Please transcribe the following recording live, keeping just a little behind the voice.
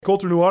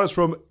Colter Nuanez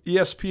from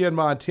ESPN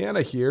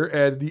Montana here,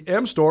 and the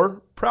M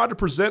Store, proud to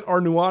present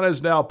our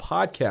Nuanez Now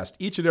podcast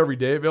each and every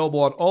day, available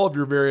on all of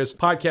your various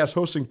podcast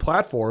hosting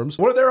platforms.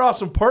 One of their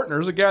awesome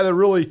partners, a guy that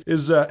really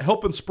is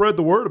helping spread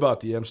the word about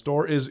the M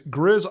Store, is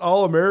Grizz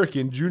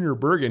All-American Junior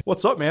Bergen.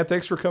 What's up, man?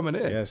 Thanks for coming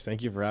in. Yes,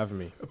 thank you for having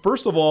me.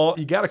 First of all,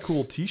 you got a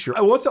cool t-shirt.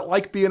 What's it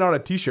like being on a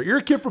t-shirt? You're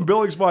a kid from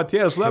Billings,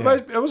 Montana, so that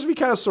must be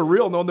kind of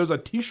surreal knowing there's a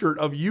t-shirt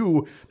of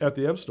you at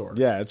the M Store.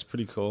 Yeah, it's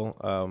pretty cool.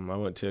 I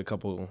went to a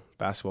couple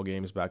basketball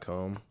games back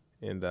home,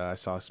 and I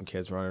saw some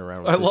kids running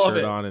around with the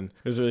shirt on, and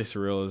it was really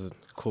surreal. It was a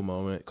cool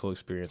moment, cool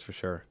experience for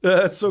sure.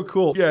 That's so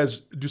cool. You guys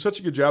do such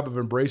a good job of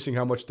embracing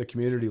how much the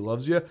community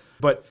loves you.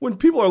 But when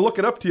people are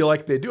looking up to you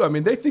like they do,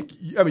 they think,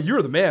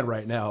 you're the man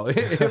right now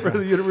for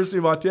the University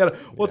of Montana.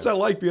 What's that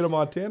like being a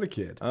Montana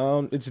kid?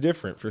 It's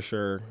different for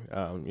sure.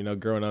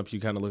 Growing up, you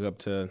kind of look up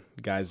to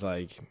guys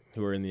like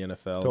who are in the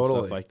NFL and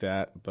stuff like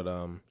that. But,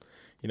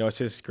 it's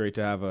just great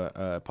to have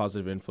a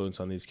positive influence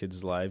on these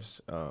kids' lives.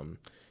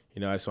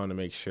 I just want to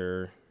make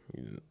sure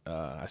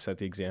I set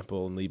the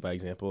example and lead by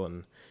example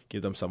and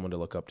give them someone to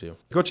look up to.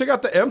 Go check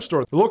out the M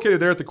Store. They're located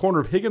there at the corner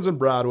of Higgins and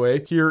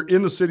Broadway here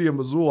in the city of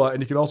Missoula,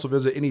 and you can also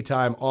visit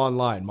anytime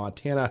online,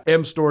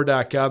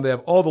 montanamstore.com. They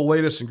have all the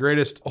latest and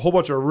greatest, a whole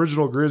bunch of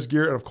original Grizz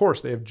gear, and of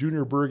course, they have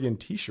Junior Bergen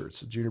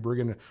t-shirts. Junior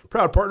Bergen,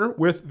 proud partner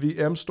with the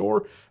M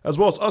Store, as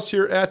well as us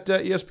here at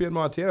ESPN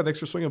Montana. Thanks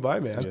for swinging by,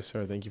 man. Yes,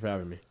 sir. Thank you for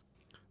having me.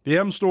 The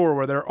M Store,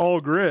 where they're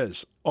all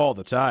Grizz all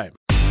the time.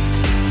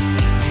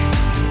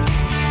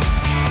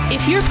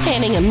 If you're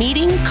planning a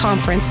meeting,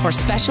 conference, or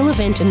special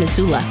event in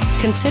Missoula,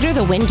 consider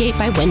the Wingate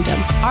by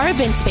Wyndham. Our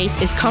event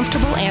space is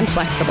comfortable and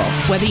flexible.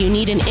 Whether you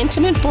need an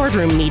intimate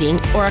boardroom meeting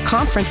or a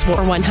conference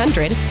for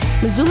 100,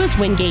 Missoula's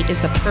Wingate is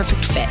the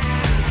perfect fit.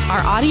 Our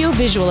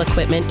audio-visual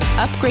equipment,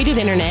 upgraded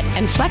internet,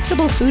 and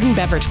flexible food and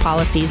beverage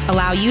policies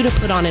allow you to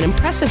put on an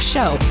impressive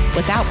show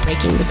without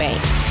breaking the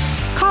bank.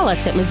 Call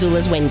us at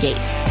Missoula's Wingate,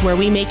 where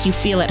we make you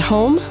feel at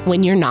home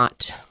when you're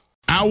not.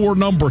 Hour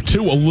number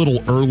two, a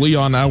little early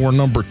on hour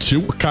number two.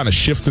 We're kind of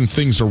shifting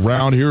things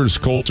around here as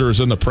Colter is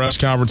in the press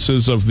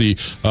conferences of the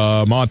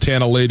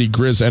Montana Lady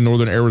Grizz and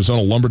Northern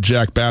Arizona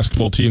Lumberjack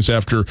basketball teams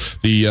after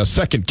the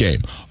second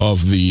game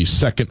of the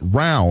second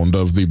round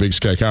of the Big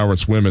Sky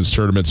Conference Women's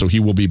Tournament. So he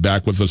will be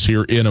back with us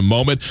here in a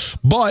moment.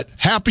 But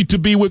happy to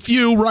be with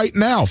you right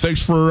now.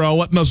 Thanks for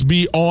letting us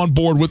be on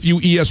board with you.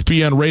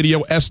 ESPN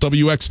Radio,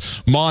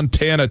 SWX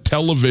Montana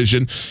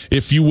Television.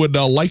 If you would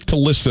like to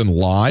listen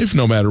live,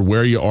 no matter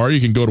where you are,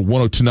 you can go to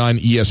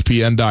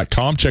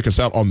 1029ESPN.com. Check us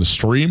out on the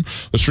stream.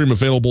 The stream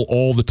available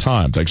all the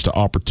time thanks to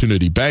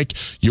Opportunity Bank,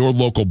 your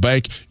local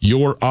bank,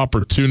 your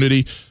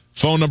opportunity.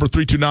 Phone number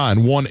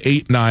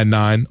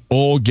 329-1899.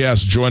 All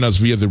guests join us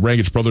via the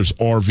Rangich Brothers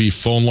RV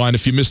phone line.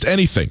 If you missed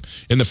anything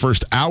in the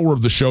first hour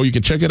of the show, you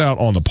can check it out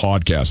on the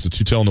podcast. The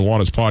Two Tell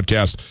Nuanez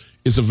podcast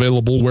is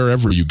available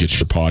wherever you get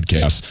your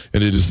podcasts,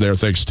 and it is there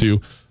thanks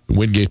to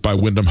Wingate by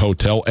Wyndham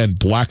Hotel and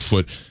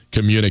Blackfoot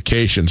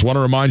Communications. Want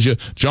to remind you,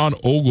 John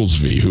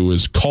Oglesby, who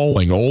is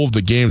calling all of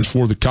the games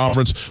for the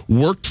conference,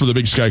 worked for the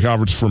Big Sky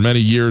Conference for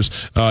many years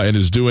and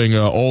is doing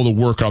all the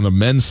work on the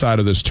men's side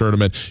of this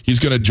tournament. He's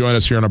going to join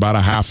us here in about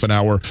a half an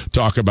hour,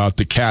 talk about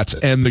the Cats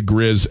and the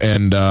Grizz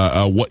and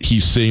what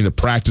he's seeing, the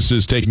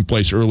practices taking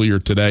place earlier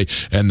today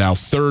and now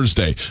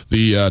Thursday,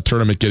 the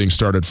tournament getting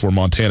started for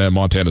Montana and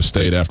Montana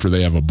State after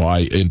they have a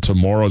bye in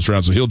tomorrow's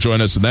round. So he'll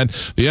join us. And then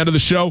the end of the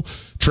show,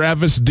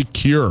 Travis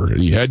DeCure,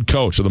 the head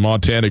coach of the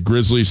Montana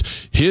Grizzlies.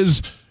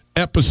 His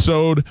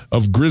episode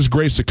of Grizz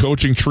Greats, the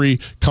Coaching Tree,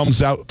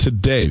 comes out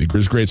today. The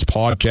Grizz Greats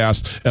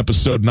podcast,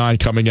 episode 9,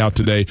 coming out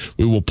today.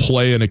 We will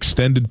play an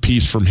extended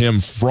piece from him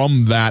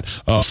from that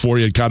for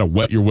you and kind of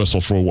wet your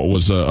whistle for what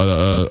was,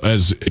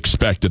 as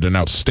expected, an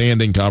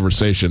outstanding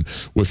conversation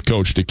with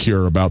Coach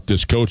DeCure about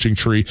this coaching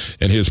tree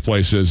and his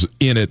places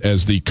in it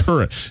as the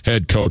current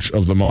head coach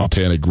of the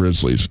Montana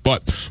Grizzlies.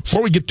 But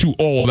before we get to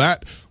all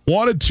that,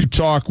 wanted to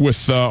talk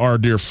with our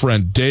dear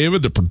friend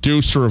David, the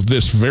producer of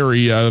this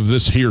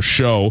this here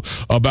show,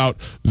 about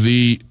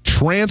the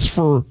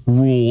transfer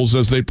rules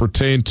as they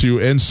pertain to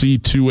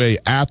NC2A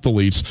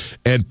athletes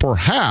and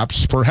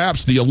perhaps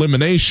the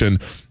elimination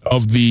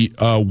of the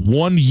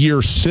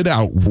 1-year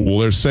sit-out rule.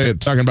 They're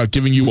talking about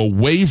giving you a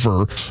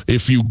waiver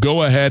if you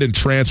go ahead and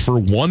transfer,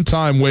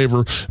 one-time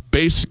waiver.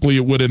 Basically,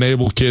 it would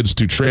enable kids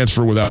to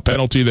transfer without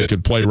penalty. They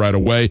could play right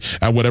away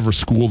at whatever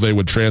school they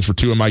would transfer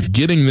to. Am I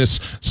getting this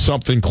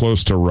something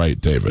close to right,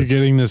 David? You're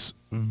getting this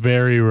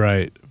very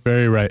right.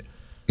 Very right.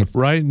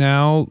 Right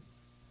now,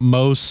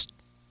 most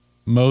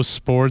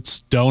sports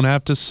don't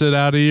have to sit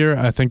out a year.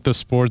 I think the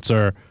sports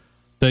that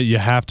you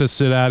have to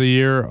sit out a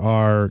year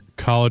are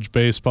college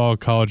baseball,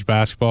 college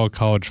basketball,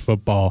 college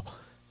football,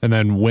 and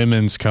then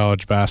women's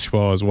college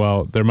basketball as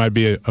well. There might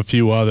be a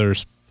few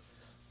others,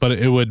 but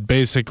it would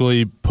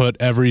basically put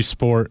every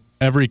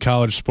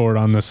college sport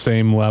on the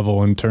same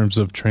level in terms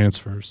of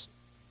transfers.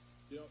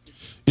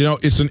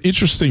 It's an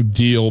interesting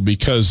deal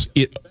because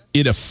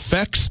it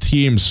affects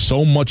teams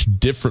so much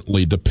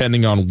differently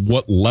depending on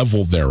what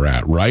level they're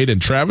at, right?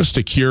 And Travis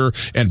DeCure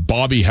and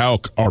Bobby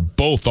Houck are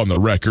both on the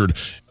record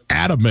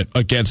adamant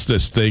against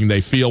this thing.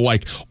 They feel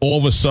like all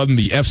of a sudden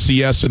the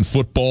FCS in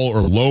football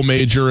or low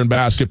major in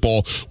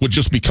basketball would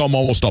just become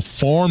almost a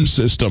farm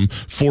system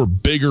for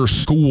bigger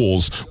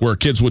schools where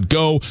kids would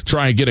go,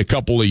 try and get a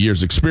couple of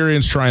years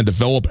experience, try and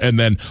develop, and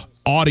then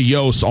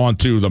adios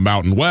onto the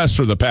Mountain West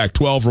or the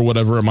Pac-12 or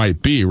whatever it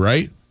might be,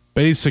 right?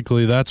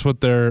 Basically, that's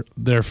what their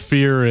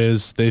fear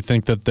is. They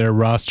think that their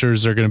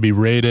rosters are going to be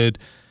rated.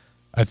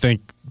 I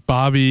think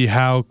Bobby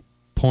Howe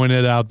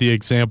pointed out the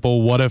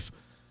example. What if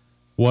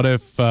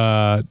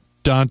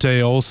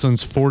Dante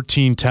Olson's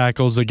 14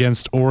 tackles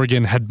against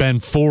Oregon had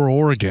been for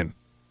Oregon?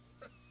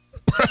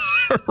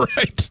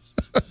 Right.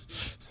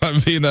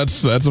 I mean,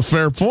 that's a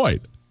fair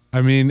point.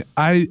 I mean,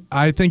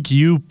 I think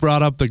you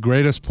brought up the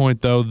greatest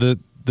point, though, that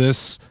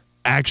this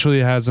actually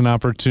has an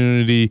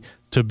opportunity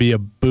to be a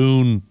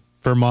boon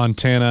for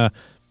Montana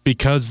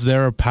because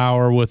they're a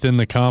power within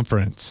the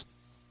conference.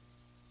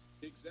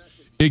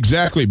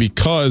 Exactly,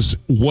 because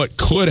what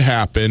could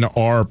happen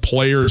are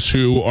players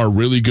who are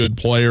really good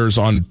players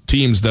on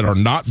teams that are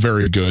not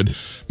very good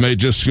may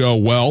just go,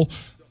 well,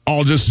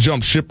 I'll just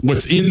jump ship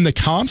within the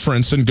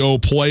conference and go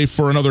play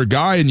for another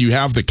guy, and you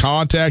have the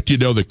contact, you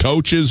know the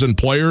coaches and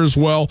players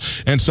well,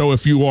 and so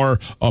if you are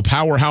a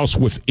powerhouse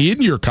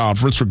within your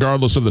conference,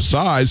 regardless of the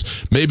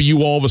size, maybe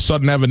you all of a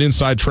sudden have an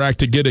inside track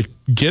to get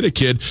a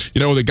kid.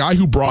 You know, the guy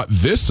who brought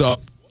this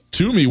up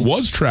to me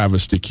was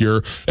Travis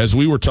DeCure, as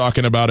we were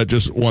talking about it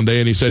just one day,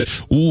 and he said,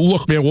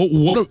 look, man,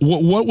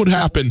 what would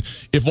happen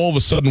if all of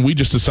a sudden we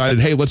just decided,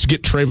 hey, let's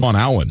get Trayvon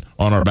Allen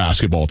on our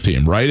basketball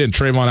team, right? And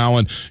Trayvon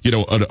Allen, you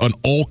know, an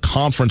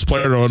all-conference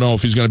player. I don't know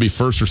if he's going to be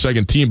first or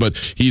second team, but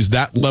he's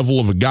that level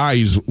of a guy.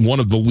 He's one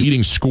of the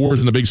leading scorers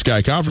in the Big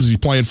Sky Conference. He's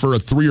playing for a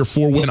 3 or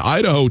 4 win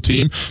Idaho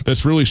team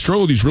that's really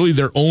struggled. He's really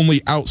their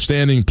only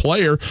outstanding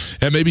player,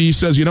 and maybe he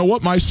says, you know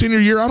what, my senior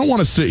year, I don't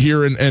want to sit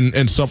here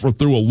and suffer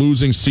through a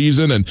losing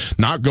season and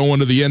not going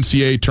to the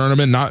NCAA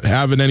tournament, not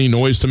having any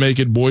noise to make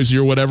it Boise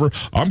or whatever.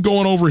 I'm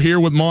going over here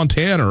with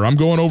Montana, or I'm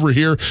going over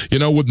here, you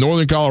know, with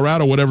Northern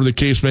Colorado, whatever the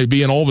case may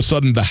be, and all of a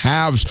sudden the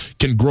haves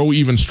can grow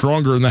even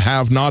stronger, and the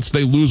have-nots,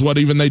 they lose what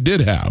even they did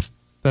have.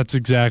 That's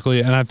exactly,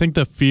 and I think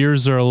the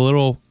fears are a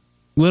little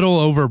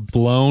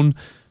overblown,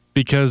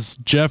 because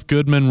Jeff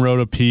Goodman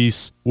wrote a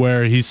piece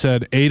where he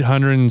said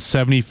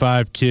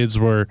 875 kids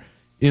were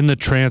in the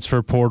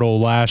transfer portal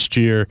last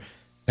year,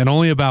 and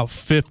only about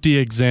 50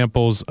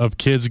 examples of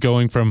kids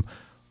going from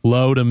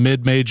low to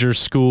mid-major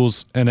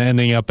schools and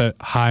ending up at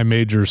high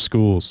major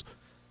schools.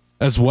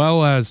 As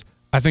well as,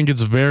 I think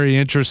it's very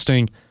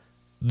interesting,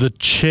 the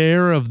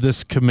chair of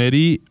this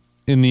committee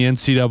in the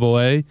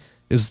NCAA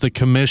is the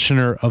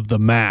commissioner of the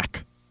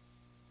MAC,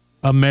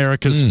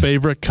 America's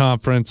favorite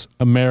conference,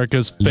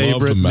 America's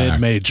favorite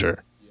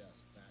mid-major.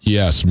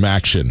 Yes,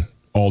 MACtion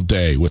all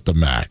day with the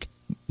MAC.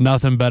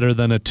 Nothing better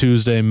than a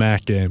Tuesday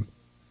MAC game.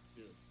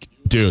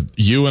 Dude,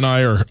 you and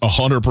I are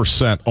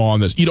 100% on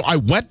this. You know, I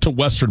went to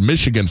Western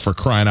Michigan, for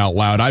crying out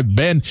loud. I've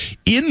been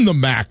in the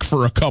MAC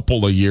for a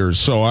couple of years,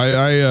 so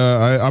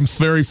I'm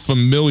very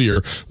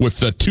familiar with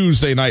the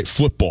Tuesday night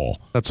football.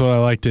 That's what I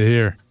like to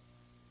hear.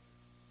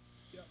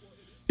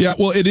 Yeah,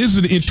 well, it is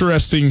an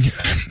interesting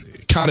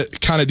kind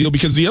of deal,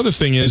 because the other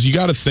thing is, you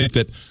got to think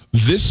that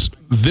this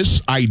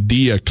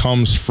idea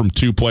comes from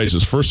two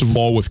places. First of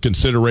all, with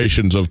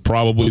considerations of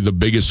probably the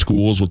biggest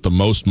schools with the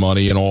most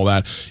money and all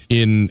that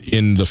in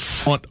the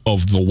front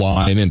of the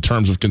line in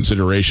terms of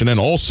consideration, and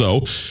also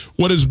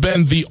what has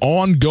been the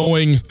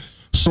ongoing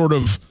sort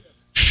of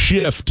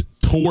shift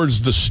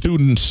towards the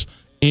students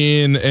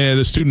in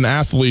the student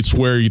athletes,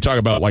 where you talk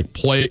about like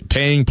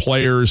paying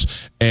players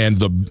and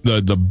the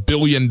 $1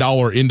 billion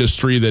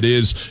industry that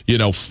is, you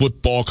know,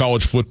 football,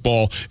 college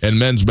football and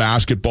men's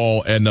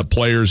basketball, and the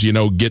players, you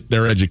know, get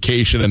their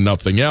education and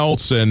nothing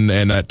else, and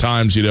at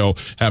times, you know,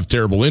 have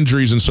terrible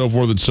injuries and so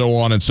forth and so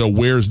on. And so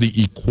where's the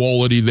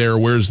equality there?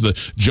 Where's the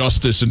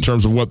justice in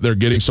terms of what they're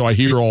getting? So I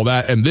hear all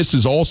that, and this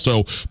is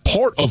also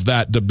part of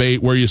that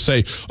debate where you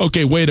say,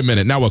 okay, wait a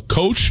minute, now a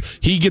coach,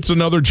 he gets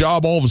another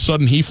job, all of a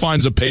sudden he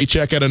finds a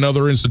paycheck at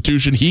another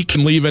institution, he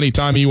can leave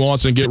anytime he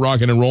wants and get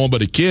rocking and rolling,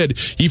 but a kid,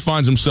 he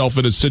finds himself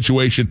in a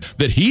situation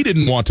that he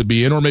didn't want to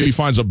be in, or maybe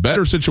finds a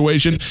better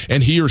situation,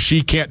 and he or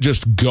she can't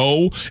just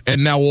go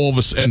and now all of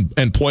us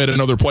and play at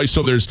another place.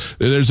 So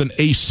there's an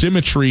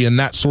asymmetry in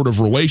that sort of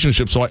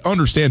relationship. So I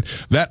understand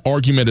that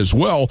argument as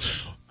well.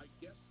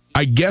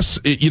 I guess,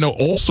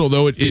 also,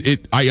 though,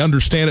 I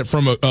understand it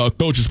from a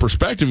coach's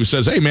perspective who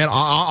says, hey, man,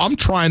 I'm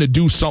trying to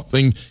do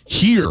something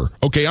here.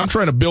 Okay, I'm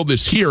trying to build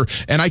this here,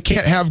 and I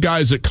can't have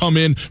guys that come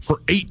in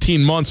for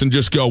 18 months and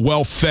just go,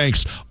 well,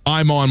 thanks,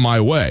 I'm on my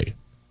way.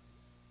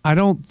 I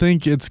don't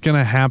think it's going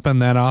to happen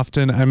that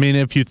often. I mean,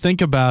 if you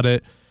think about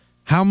it,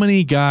 how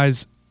many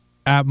guys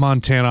at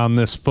Montana on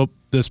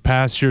this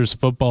past year's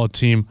football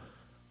team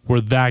were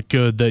that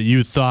good that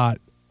you thought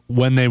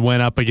when they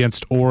went up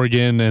against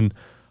Oregon and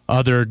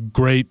other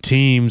great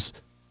teams,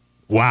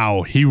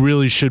 wow, he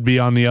really should be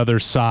on the other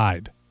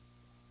side?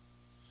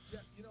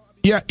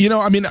 Yeah,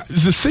 I mean,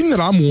 the thing that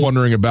I'm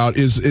wondering about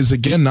is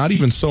again, not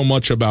even so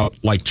much about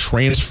like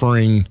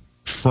transferring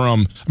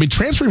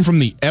transferring from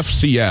the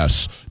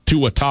FCS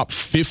to a top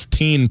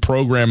 15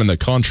 program in the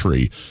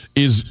country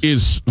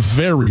is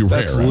very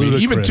rare.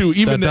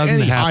 Even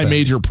any high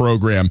major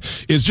program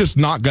is just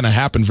not going to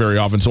happen very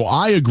often. So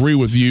I agree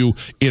with you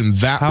in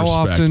that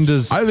respect.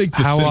 I think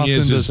the thing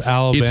is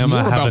Alabama it's more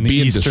about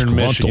being Eastern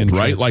disgruntled,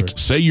 right? Like,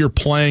 say you're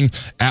playing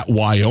at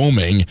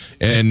Wyoming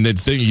and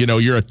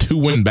you're a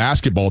 2-win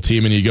basketball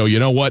team and you go, you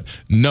know what?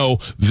 No,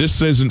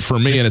 this isn't for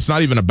me. And it's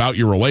not even about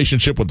your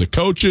relationship with the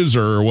coaches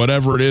or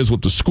whatever it is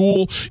with the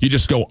school. You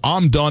just go,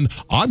 I'm done.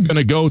 I'm going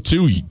to go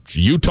to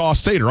Utah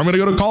State, or I'm going to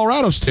go to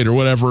Colorado State, or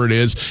whatever it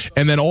is.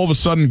 And then all of a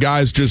sudden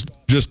guys just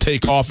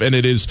take off, and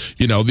it is,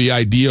 the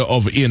idea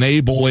of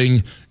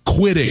enabling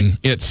quitting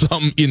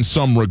in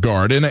some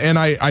regard. And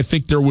I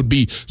think there would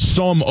be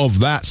some of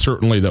that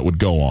certainly that would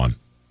go on.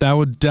 That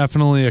would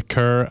definitely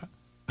occur.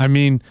 I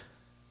mean,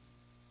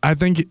 I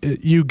think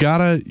you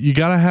gotta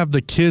have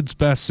the kids'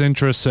 best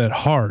interests at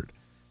heart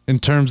in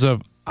terms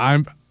of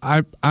I'm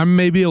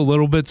maybe a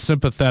little bit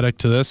sympathetic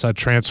to this. I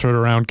transferred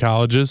around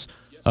colleges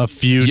a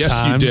few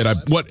times. Yes,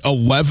 you did.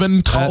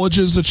 11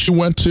 colleges that you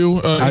went to?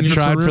 I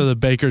tried for the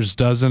baker's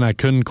dozen. I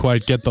couldn't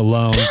quite get the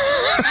loans.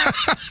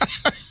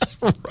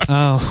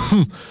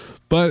 Right.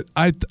 But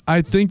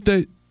I think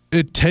that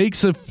it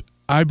takes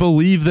I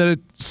believe that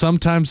it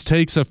sometimes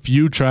takes a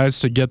few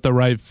tries to get the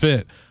right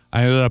fit.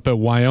 I ended up at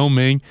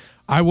Wyoming.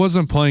 I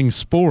wasn't playing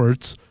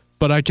sports,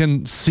 but I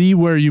can see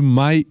where you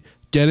might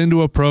get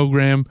into a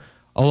program.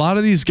 A lot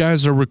of these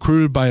guys are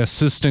recruited by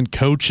assistant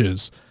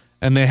coaches,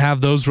 and they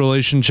have those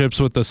relationships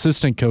with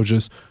assistant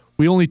coaches.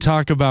 We only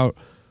talk about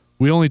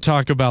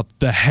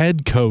the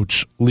head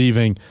coach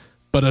leaving,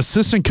 but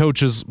assistant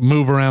coaches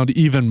move around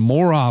even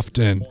more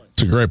often.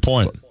 It's a great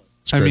point.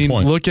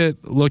 Look at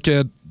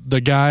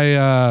the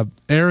guy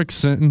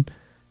Erickson,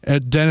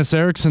 Dennis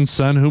Erickson's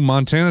son, who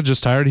Montana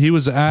just hired. He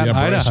was at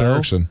Idaho.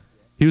 Erickson.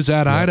 He was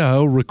at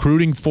Idaho,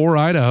 recruiting for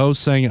Idaho,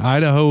 saying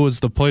Idaho is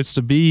the place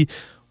to be.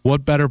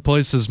 What better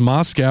place is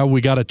Moscow? We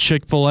got a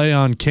Chick-fil-A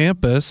on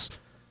campus.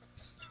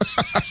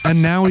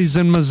 And now he's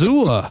in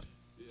Missoula.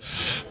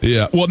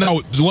 Yeah. Well, now,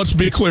 let's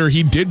be clear.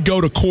 He did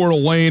go to Coeur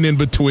d'Alene in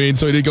between,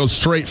 so he did go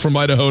straight from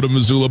Idaho to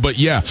Missoula. But,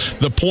 yeah,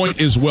 the point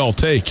is well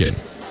taken.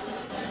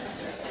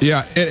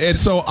 Yeah, and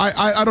so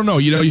I don't know.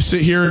 You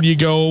sit here and you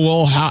go,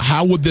 well,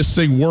 how would this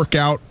thing work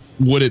out?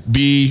 Would it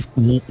be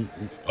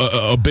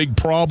a big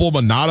problem,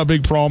 or not a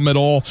big problem at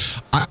all?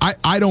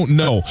 I don't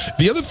know.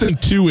 The other thing,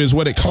 too, is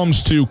when it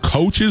comes to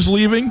coaches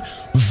leaving,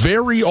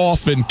 very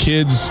often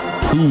kids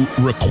who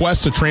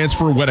request a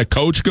transfer when a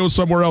coach goes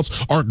somewhere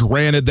else aren't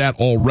granted that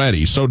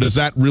already. So does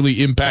that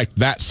really impact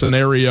that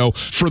scenario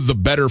for the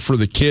better for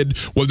the kid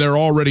when they're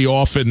already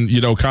often,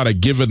 kind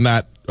of given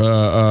that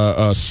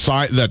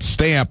that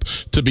stamp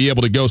to be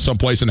able to go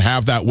someplace and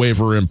have that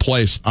waiver in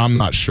place? I'm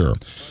not sure.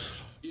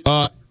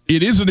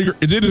 It is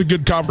a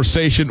good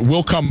conversation.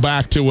 We'll come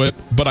back to it,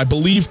 but I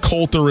believe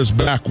Colter is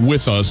back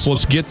with us.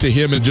 Let's get to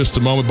him in just a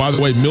moment. By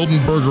the way,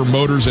 Mildenberger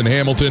Motors in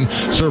Hamilton,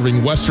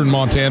 serving Western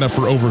Montana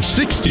for over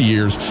 60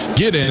 years.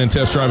 Get in and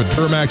test drive a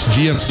Duramax,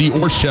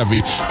 GMC, or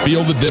Chevy.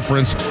 Feel the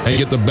difference and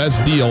get the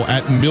best deal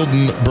at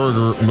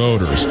Mildenberger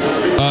Motors.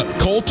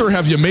 Colter,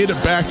 have you made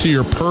it back to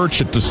your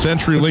perch at the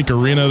CenturyLink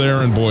Arena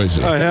there in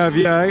Boise? I have,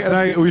 yeah.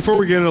 And before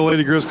we get into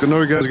Lady Grizz, because I know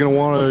you guys are going to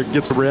want to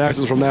get some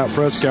reactions from that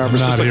press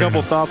conference. Just a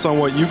couple thoughts on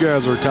what you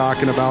guys are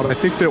talking about. I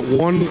think that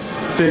one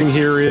thing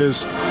here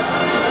is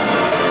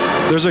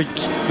there's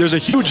a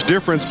huge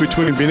difference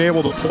between being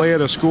able to play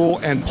at a school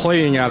and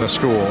playing at a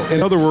school.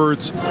 In other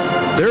words,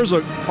 there's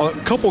a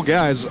couple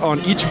guys on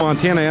each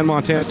Montana and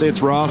Montana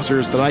State's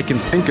rosters that I can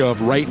think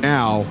of right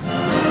now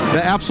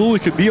that absolutely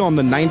could be on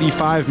the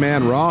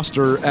 95-man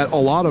roster at a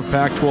lot of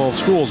Pac-12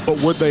 schools, but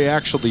would they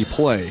actually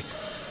play?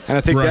 And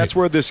I think that's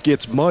where this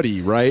gets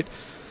muddy, right?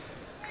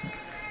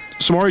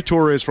 Samori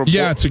Toure is from Portland.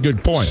 Yeah, it's a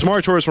good point.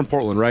 Samori Toure is from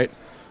Portland, right?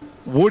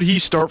 Would he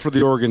start for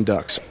the Oregon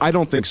Ducks? I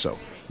don't think so.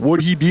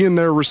 Would he be in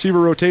their receiver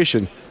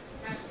rotation?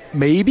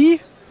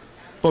 Maybe,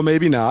 but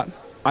maybe not.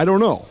 I don't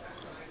know.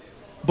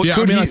 But yeah,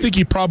 I think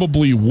he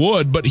probably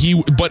would, but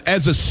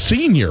as a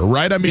senior,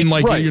 right?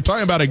 You're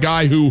talking about a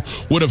guy who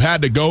would have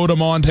had to go to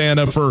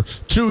Montana for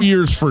 2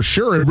 years for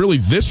sure, and really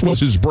this was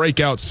his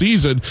breakout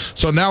season.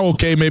 So now,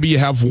 okay, maybe you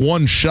have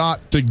one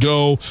shot to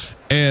go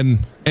and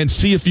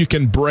see if you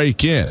can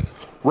break in.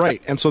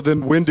 Right, and so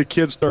then when do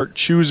kids start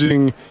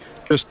choosing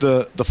just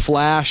the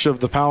flash of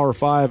the Power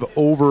 5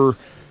 over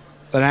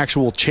an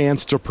actual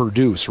chance to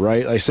produce,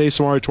 right? I say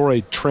Samori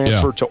Toure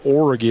transferred to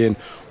Oregon.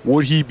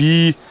 Would he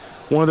be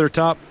one of their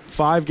top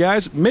 5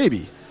 guys?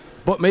 Maybe,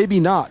 but maybe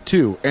not,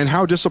 too. And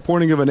how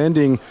disappointing of an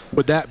ending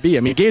would that be?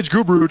 Gage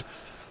Gubrud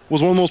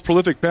was one of the most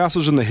prolific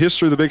passers in the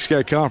history of the Big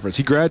Sky Conference.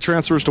 He grad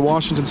transfers to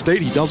Washington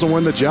State. He doesn't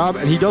win the job,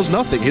 and he does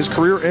nothing. His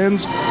career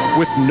ends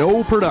with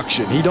no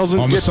production. He doesn't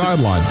on the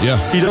sideline.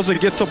 He doesn't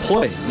get to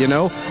play.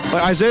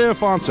 Like Isaiah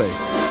Ifanse.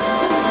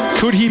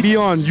 Could he be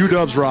on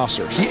UW's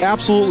roster? He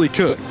absolutely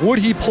could. Would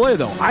he play,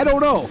 though? I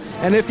don't know.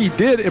 And if he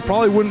did, it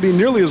probably wouldn't be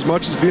nearly as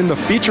much as being the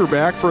feature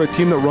back for a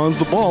team that runs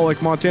the ball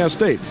like Montana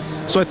State.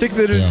 So I think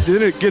that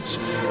then it gets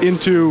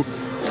into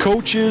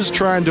coaches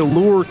trying to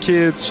lure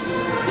kids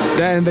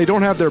and they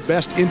don't have their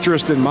best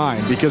interest in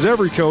mind, because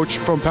every coach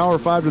from Power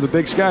 5 to the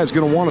Big Sky is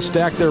going to want to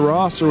stack their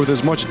roster with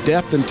as much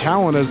depth and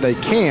talent as they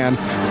can.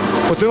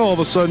 But then all of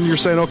a sudden you're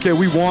saying, okay,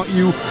 we want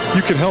you,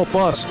 you can help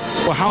us.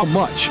 Well, how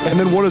much? And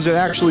then what is it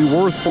actually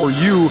worth for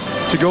you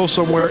to go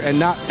somewhere and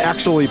not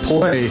actually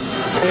play?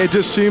 It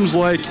just seems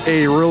like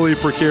a really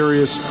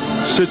precarious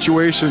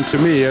situation to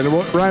me. And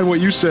Ryan, what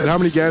you said, how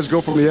many guys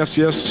go from the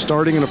FCS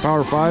starting in a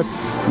Power 5?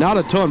 Not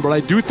a ton, but I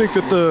do think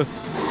that the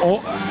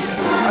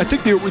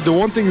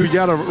one thing we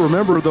got to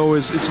remember, though,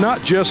 is it's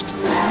not just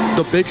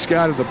the Big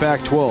Sky to the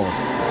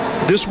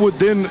Pac-12. This would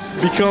then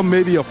become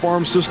maybe a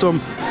farm system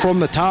from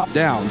the top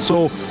down.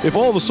 So if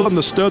all of a sudden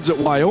the studs at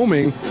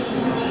Wyoming,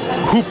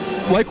 who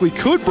likely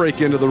could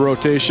break into the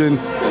rotation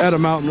at a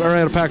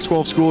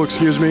Pac-12 school,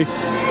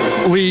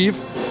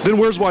 leave, then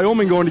where's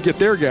Wyoming going to get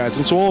their guys?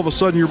 And so all of a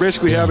sudden you're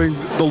basically having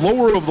the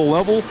lower of the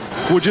level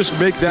would just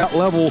make that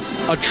level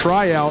a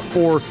tryout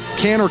for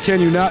can or can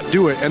you not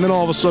do it. And then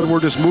all of a sudden we're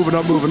just moving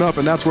up,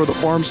 and that's where the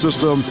farm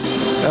system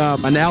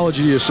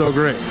analogy is so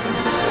great.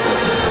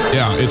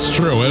 Yeah, it's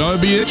true. It'll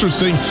be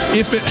interesting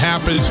if it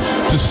happens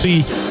to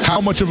see how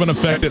much of an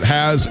effect it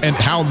has and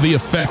how the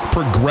effect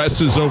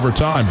progresses over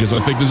time, because I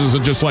think this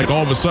isn't just like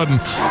all of a sudden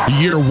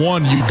year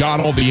one you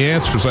got all the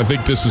answers. I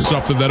think this is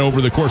something that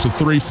over the course of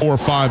 3, 4,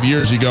 5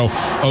 years you go,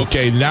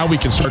 okay, now we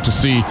can start to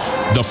see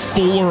the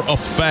fuller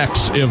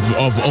effects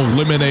of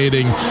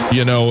eliminating,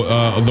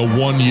 the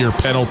 1 year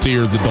penalty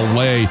or the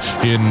delay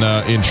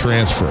in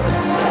transferring.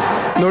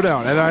 No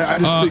doubt, and I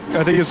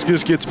think it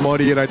just gets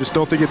muddy, and I just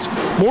don't think it's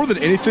more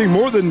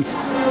than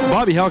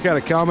Bobby Hauck had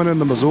a comment in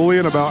the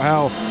Missoulian about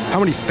how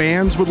many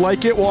fans would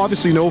like it. Well,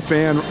 obviously no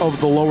fan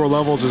of the lower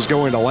levels is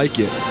going to like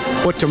it,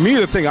 but to me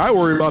the thing I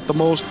worry about the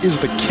most is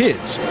the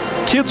kids.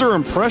 Kids are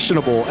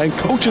impressionable, and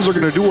coaches are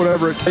going to do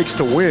whatever it takes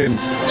to win.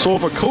 So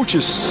if a coach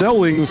is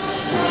selling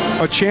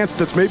a chance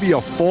that's maybe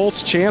a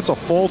false chance, a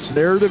false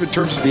narrative in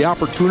terms of the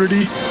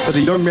opportunity that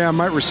the young man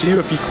might receive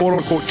if he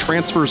quote-unquote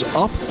transfers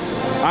up,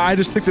 I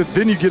just think that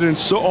then you get in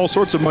all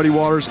sorts of muddy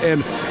waters,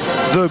 and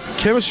the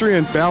chemistry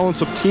and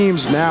balance of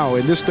teams now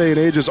in this day and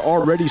age is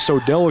already so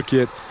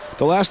delicate.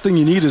 The last thing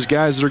you need is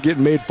guys that are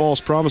getting made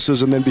false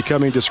promises and then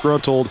becoming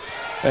disgruntled.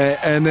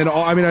 And then,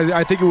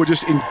 I think it would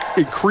just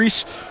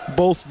increase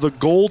both the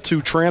goal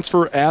to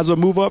transfer as a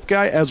move-up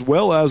guy, as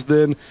well as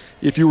then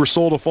if you were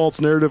sold a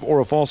false narrative or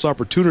a false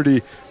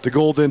opportunity, the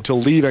goal then to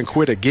leave and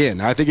quit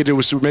again. I think it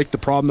would make the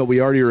problem that we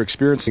already are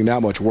experiencing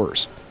that much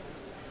worse.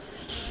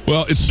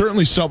 Well, it's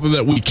certainly something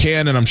that we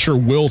can, and I'm sure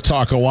we'll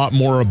talk a lot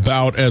more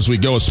about as we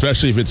go,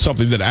 especially if it's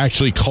something that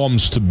actually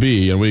comes to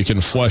be, and we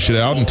can flesh it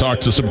out and talk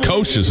to some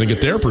coaches and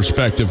get their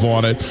perspective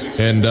on it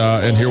and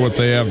hear what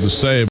they have to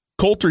say.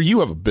 Coulter, you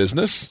have a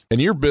business, and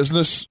your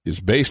business is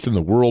based in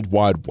the World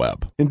Wide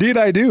Web. Indeed,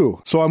 I do.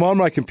 So I'm on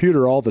my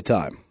computer all the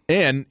time.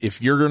 And if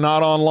you're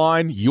not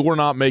online, you're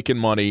not making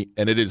money,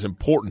 and it is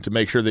important to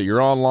make sure that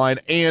you're online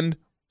and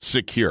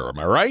secure. Am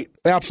I right?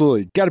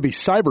 Absolutely. Got to be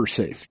cyber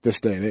safe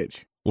this day and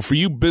age. Well, for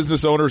you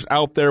business owners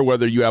out there,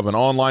 whether you have an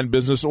online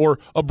business or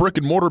a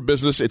brick-and-mortar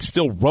business, it's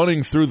still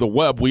running through the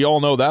web. We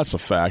all know that's a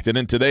fact. And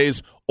in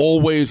today's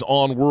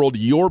always-on world,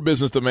 your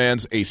business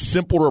demands a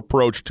simpler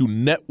approach to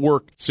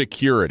network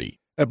security.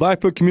 At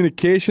Blackfoot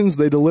Communications,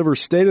 they deliver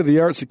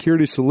state-of-the-art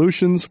security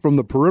solutions from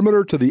the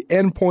perimeter to the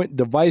endpoint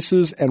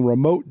devices and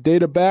remote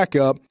data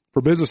backup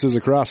for businesses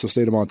across the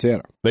state of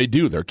Montana. They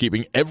do. They're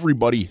keeping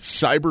everybody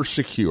cyber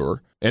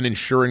secure and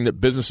ensuring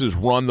that businesses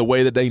run the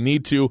way that they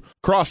need to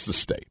across the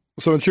state.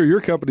 So ensure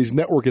your company's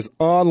network is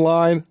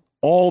online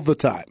all the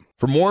time.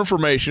 For more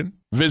information,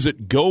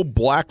 visit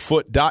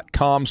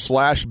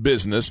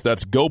goblackfoot.com/business.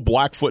 That's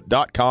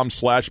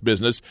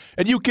goblackfoot.com/business.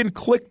 And you can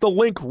click the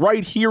link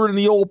right here in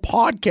the old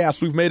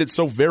podcast. We've made it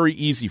so very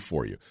easy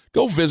for you.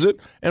 Go visit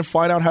and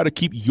find out how to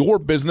keep your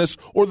business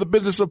or the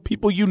business of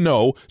people you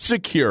know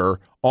secure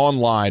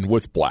online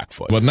with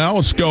Blackfoot. But now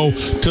let's go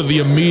to the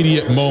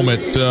immediate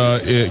moment,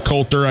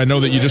 Coulter. I know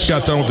that you just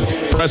got done with the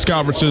press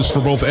conferences for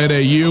both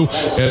NAU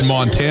and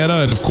Montana,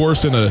 and of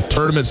course in a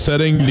tournament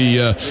setting,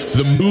 the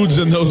moods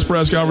in those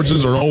press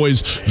conferences are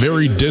always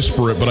very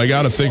disparate, but I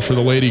got to think for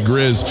the Lady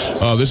Grizz,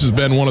 this has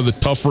been one of the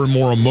tougher and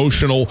more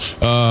emotional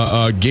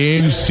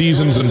games,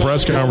 seasons, and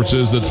press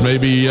conferences that's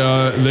maybe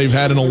they've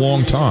had in a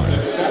long time.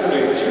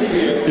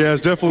 Yeah,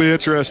 it's definitely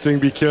interesting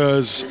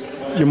because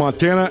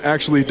Montana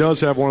actually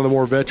does have one of the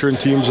more veteran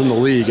teams in the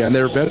league, and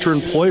their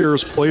veteran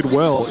players played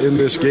well in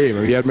this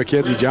game. You had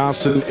Mackenzie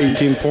Johnston,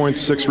 18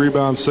 points, 6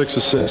 rebounds, 6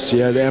 assists.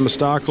 You had Emma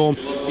Stockholm,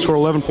 scored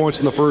 11 points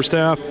in the first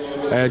half,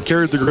 and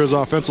carried the Grizz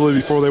offensively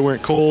before they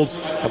went cold,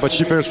 but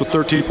she finished with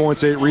 13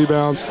 points, 8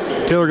 rebounds.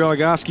 Taylor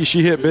Goligoski,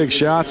 she hit big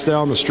shots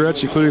down the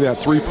stretch, including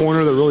that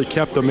three-pointer that really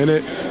kept them in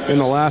it in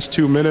the last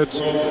 2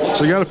 minutes.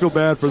 So you got to feel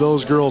bad for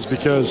those girls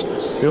because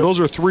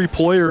those are 3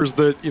 players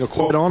that,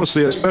 quite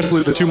honestly,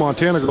 especially the 2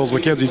 Montana girls,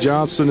 Mackenzie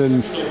Johnston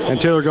and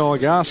Taylor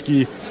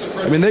Goligoski,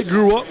 I mean, they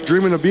grew up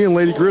dreaming of being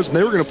Lady Grizz, and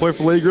they were going to play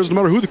for Lady Grizz no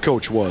matter who the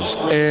coach was.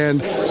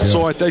 And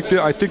so I think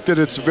that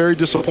it's very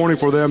disappointing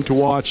for them to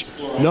watch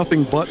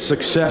nothing but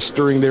success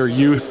during their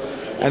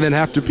youth and then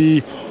have to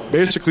be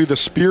basically the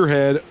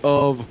spearhead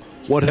of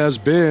what has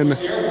been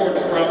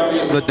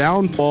the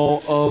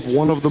downfall of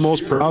one of the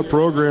most proud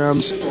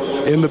programs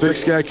in the Big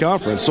Sky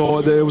Conference. So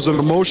it was an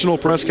emotional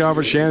press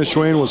conference. Shannon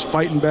Schweyen was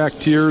fighting back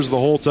tears the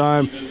whole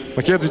time.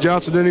 Mackenzie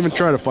Johnson didn't even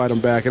try to fight them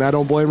back, and I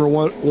don't blame her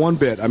one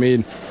bit. I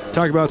mean,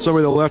 talk about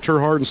somebody that left her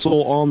heart and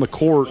soul on the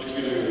court.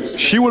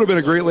 She would have been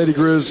a great Lady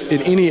Grizz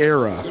in any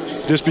era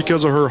just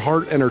because of her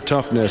heart and her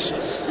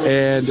toughness.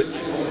 And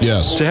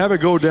yes, to have it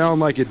go down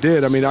like it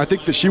did, I mean, I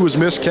think that she was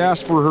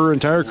miscast for her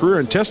entire career,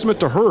 and testament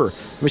to her.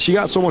 I mean, she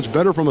got so much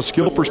better from a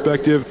skill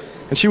perspective,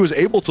 and she was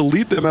able to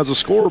lead them as a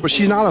scorer, but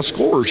she's not a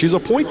scorer. She's a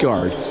point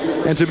guard.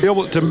 And to be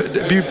able to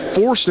be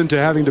forced into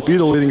having to be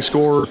the leading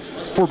scorer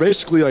for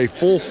basically a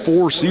full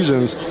 4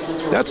 seasons,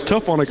 that's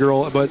tough on a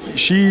girl. But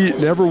she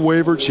never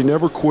wavered. She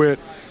never quit.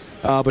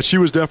 But she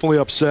was definitely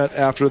upset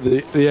after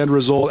the end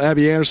result.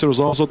 Abby Anderson was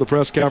also at the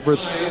press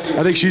conference.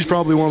 I think she's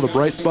probably one of the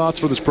bright spots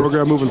for this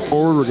program moving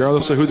forward,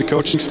 regardless of who the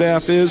coaching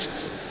staff is.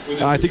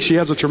 I think she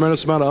has a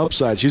tremendous amount of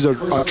upside. She's a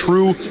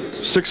true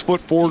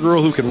 6'4"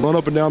 girl who can run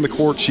up and down the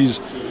court. She's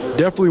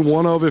definitely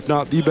one of, if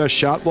not the best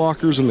shot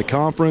blockers in the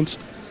conference.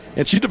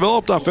 And she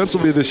developed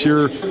offensively this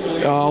year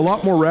a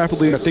lot more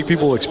rapidly than I think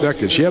people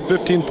expected. She had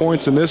 15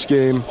 points in this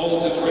game,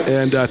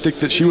 and I think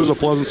that she was a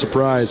pleasant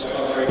surprise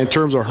in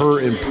terms of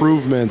her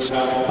improvements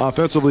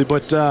offensively.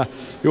 But, I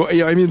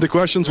mean, the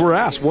questions were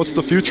asked. What's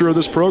the future of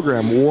this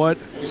program? What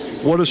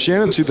does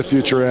Shannon see the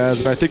future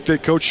as? And I think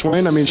that Coach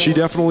Schweyen, I mean, she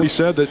definitely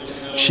said that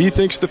she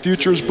thinks the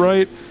future is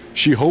bright.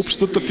 She hopes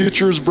that the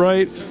future is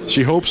bright.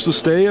 She hopes to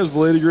stay as the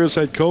Lady Grizz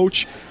head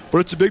coach. But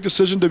it's a big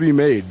decision to be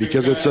made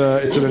because it's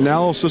an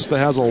analysis that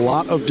has a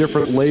lot of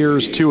different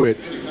layers to it,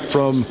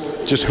 from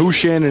just who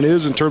Shannon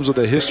is in terms of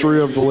the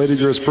history of the Lady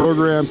Grizz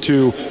program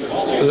to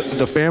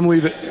the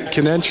family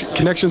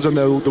connections and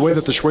the way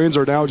that the Schweyens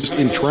are now just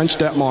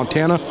entrenched at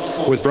Montana,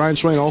 with Brian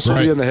Schweyen also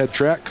being the head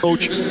track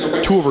coach.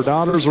 2 of her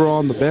daughters are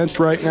on the bench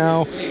right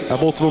now.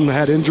 Both of them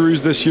had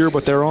injuries this year,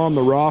 but they're on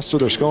the roster.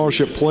 They're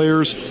scholarship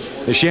players.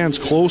 And Shannon's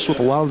close with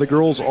a lot of the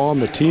girls on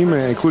the team,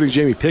 including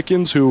Jamie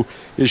Pickens, who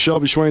is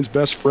Shelby Schweyen's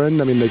best friend.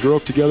 I mean, they grew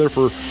up together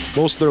for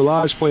most of their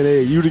lives, playing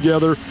AAU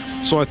together.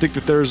 So I think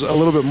that there's a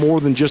little bit more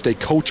than just a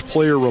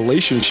coach-player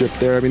relationship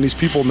there. I mean, these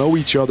people know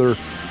each other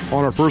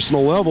on a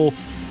personal level.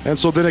 And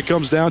so then it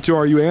comes down to,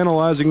 are you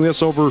analyzing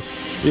this over,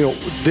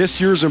 this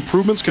year's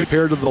improvements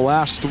compared to the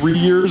last 3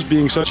 years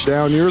being such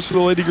down years for the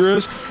Lady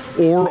Grizz?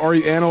 Or are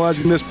you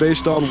analyzing this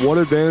based on what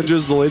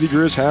advantages the Lady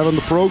Grizz have in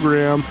the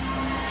program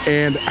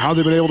and how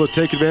they've been able to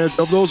take advantage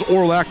of those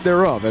or lack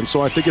thereof? And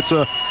so I think it's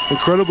an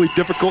incredibly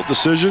difficult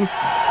decision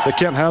that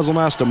Kent Haslam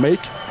has to make.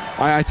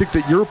 I think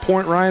that your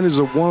point, Ryan, is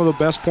one of the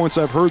best points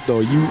I've heard, though.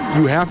 You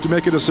have to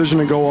make a decision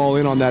and go all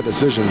in on that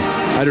decision.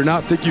 I do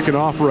not think you can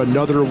offer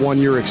another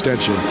 1-year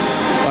extension.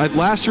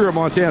 Last year at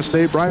Montana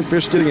State, Brian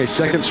Fish getting a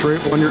second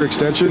straight 1-year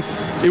extension,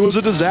 it was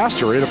a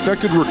disaster. It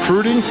affected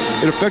recruiting.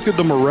 It affected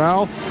the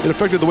morale. It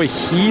affected the way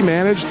he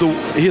managed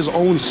his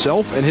own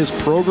self and his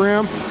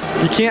program.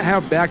 You can't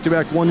have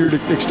back-to-back 1-year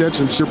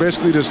extensions. You're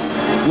basically just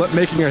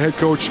making a head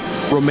coach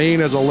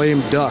remain as a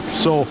lame duck.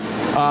 So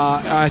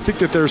I think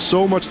that there's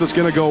so much that's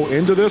going to go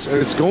into this, and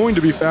it's going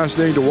to be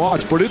fascinating to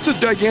watch. But it's a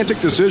gigantic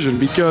decision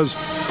because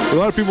a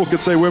lot of people could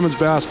say women's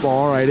basketball,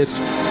 all right, it's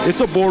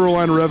a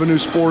borderline revenue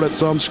sport at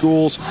some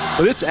schools,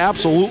 but it's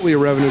absolutely a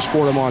revenue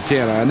sport in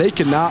Montana, and they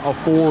cannot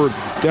afford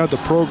to have the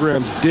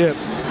program dip.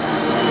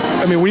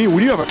 I mean,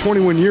 when you have a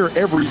 21 year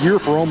every year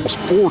for almost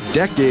 4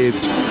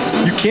 decades,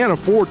 you can't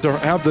afford to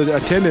have the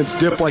attendance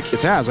dip like it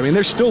has. I mean,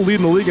 they're still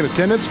leading the league in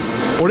attendance,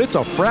 but it's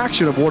a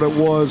fraction of what it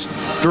was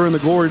during the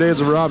glory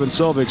days of Robin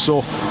Selvig.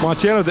 So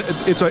Montana,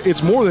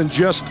 it's more than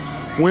just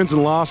wins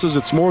and losses.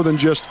 It's more than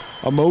just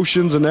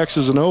emotions and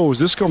X's and O's.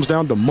 This comes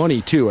down to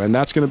money too, and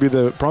that's going to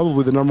be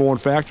probably the number one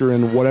factor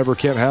in whatever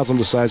Kent Haslam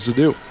decides to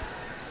do.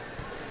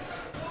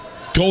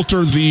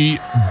 Coulter, the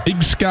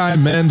Big Sky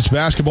men's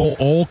basketball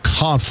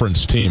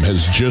all-conference team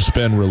has just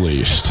been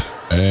released.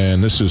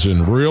 And this is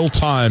in real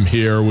time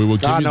here. We will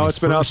give you it's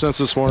been out since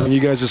this morning.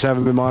 You guys just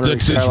haven't been monitoring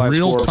Skyline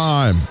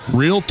Sports.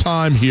 Real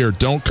time here.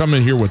 Don't come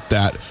in here with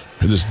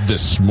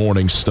this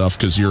morning stuff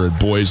because you're at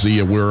Boise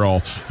and we're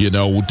all,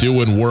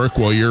 doing work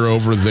while you're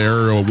over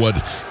there or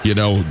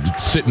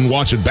sitting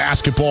watching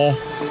basketball.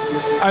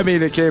 I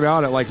mean, it came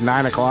out at like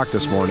 9 o'clock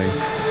this morning.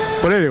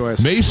 But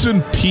anyways.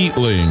 Mason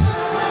Peatling,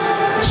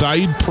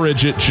 Saeed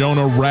Pridgett,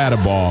 Jonah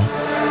Radabaugh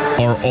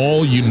are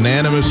all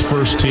unanimous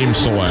first-team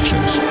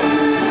selections.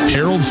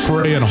 Harold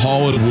Frey and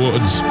Holland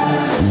Woods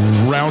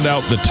round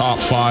out the top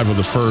 5 of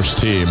the first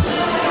team.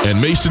 And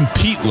Mason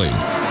Peatling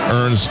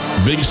earns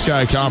Big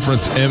Sky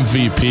Conference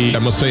MVP. I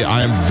must say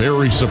I am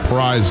very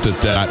surprised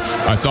at that.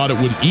 I thought it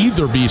would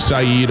either be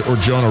Saeed or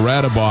Jonah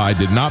Radabaugh. I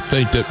did not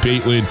think that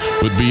Peatling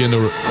would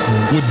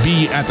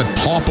be at the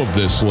top of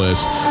this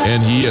list,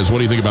 and he is. What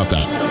do you think about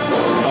that?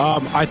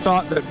 I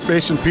thought that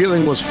Mason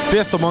Peatling was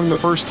 5th among the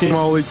first-team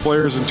All-League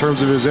players in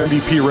terms of his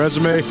MVP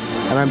resume,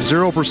 and I'm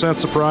 0%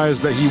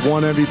 surprised that he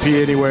won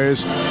MVP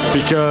anyways,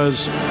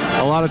 because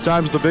a lot of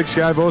times the Big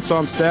Sky votes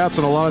on stats,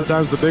 and a lot of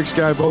times the Big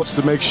Sky votes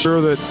to make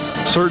sure that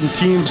certain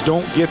teams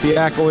don't get the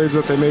accolades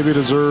that they maybe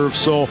deserve.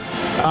 So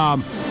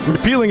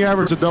Peatling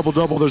averaged a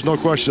double-double, there's no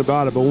question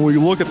about it, but when we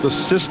look at the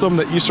system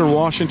that Eastern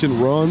Washington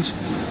runs,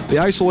 the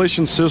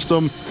isolation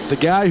system, the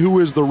guy who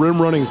is the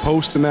rim-running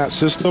post in that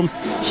system,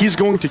 he's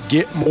going to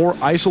get more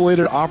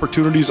isolated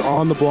opportunities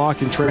on the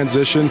block in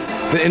transition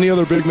than any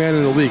other big man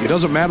in the league. It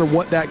doesn't matter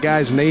what that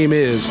guy's name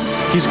is,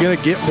 he's going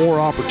to get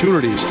more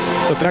opportunities.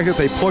 The fact that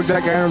they plugged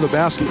that guy under the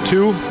basket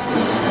too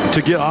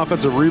to get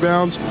offensive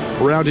rebounds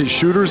around his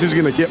shooters, he's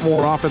going to get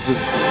more offensive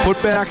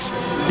putbacks,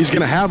 he's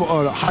going to have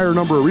a higher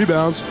number of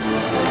rebounds,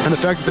 and the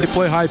fact that they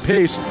play high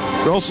pace,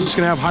 they're also just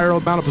going to have higher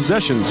amount of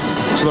possessions.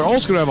 So they're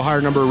also going to have a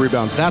higher number of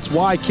rebounds. That's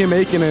why Kim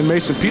Aiken and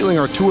Mason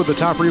Peatling are 2 of the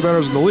top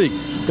rebounders in the league.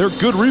 They're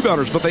good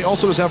rebounders, but they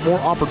also just have more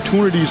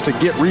opportunities to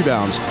get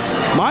rebounds.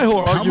 My whole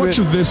argument, how much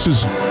of this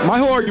is my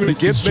whole argument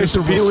against just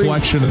Mason a Peatling,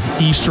 reflection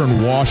of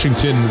Eastern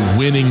Washington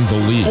winning the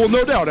league? Well,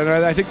 no doubt, and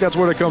I think that's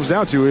what it comes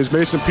down to. Is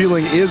Mason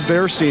Peatling is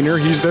their senior,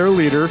 he's their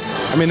leader.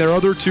 I mean, their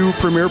other 2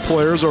 premier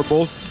players are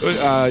both.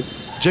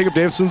 Jacob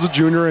Davidson's a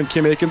junior and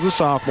Kim Aiken's a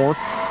sophomore.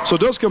 So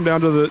it does come down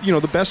to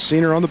the best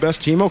senior on the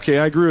best team. Okay,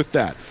 I agree with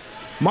that.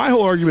 My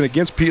whole argument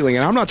against Peatling,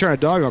 and I'm not trying to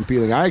dog on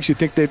Peatling, I actually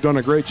think they've done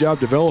a great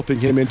job developing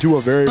him into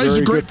a very,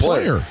 very good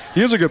player.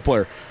 He is a good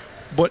player.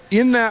 But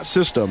in that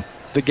system,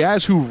 the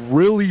guys who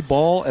really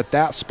ball at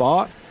that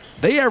spot,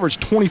 they average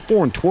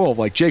 24 and 12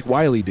 like Jake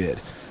Wiley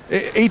did.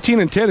 18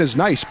 and 10 is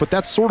nice, but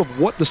that's sort of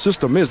what the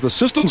system is. The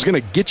system's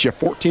going to get you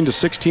 14 to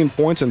 16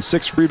 points and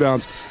 6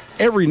 rebounds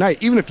every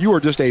night, even if you are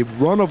just a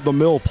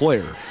run-of-the-mill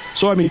player.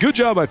 So, I mean, good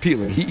job by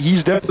Peatling.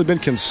 He's definitely been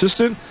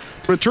consistent.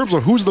 But in terms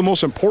of who's the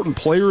most important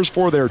players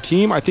for their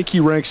team, I think he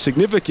ranks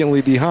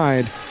significantly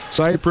behind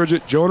Syed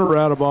Pridgett, Jonah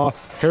Radabaugh,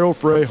 Harold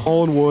Frey,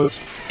 Holland Woods,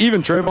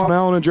 even Trayvon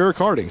Allen and Jarek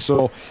Harding.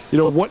 So,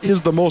 what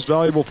is the most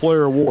valuable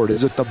player award?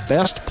 Is it the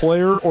best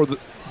player or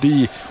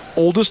the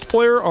oldest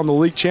player on the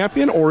league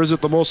champion, or is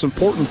it the most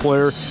important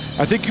player?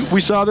 I think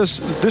we saw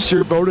this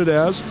year voted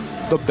as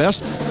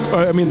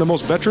the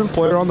most veteran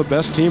player on the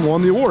best team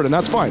won the award, and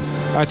that's fine.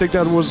 I think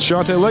that was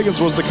Shante Leggins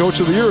was the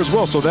coach of the year as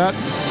well, so that,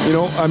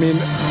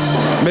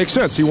 makes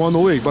sense. He won the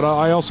league, but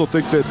I also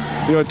think that,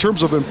 in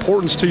terms of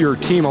importance to your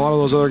team, a lot of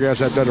those other guys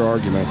had better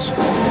arguments.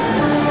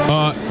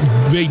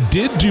 They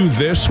did do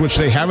this, which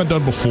they haven't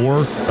done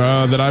before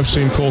that I've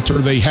seen, Coulter.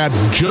 They had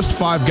just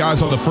 5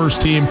 guys on the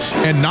first team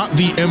and not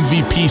the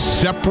MVP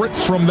separate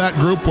from that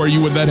group, where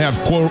you would then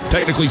have, quote,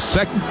 technically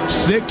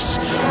 6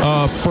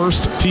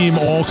 first-team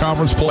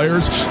all-conference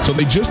players. So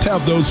they just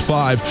have those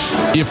 5.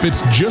 If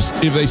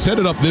they set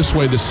it up this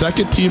way, the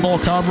second-team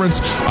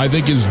all-conference, I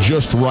think, is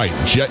just right.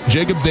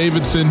 Jacob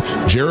Davidson,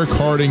 Jarek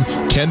Harding,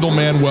 Kendall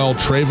Manuel,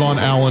 Trayvon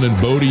Allen, and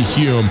Bodie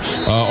Hume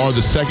are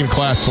the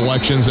second-class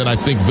selections, and I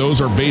think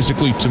those are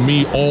basically, to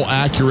me, all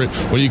accurate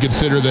when you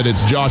consider that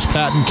it's Josh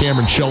Patton,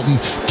 Cameron Shelton,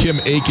 Kim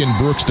Aiken,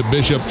 Brooks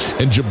DeBishop,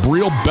 and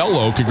Jabril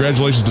Bello.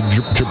 Congratulations to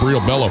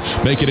Jabril Bello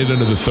making it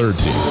into the third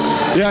team.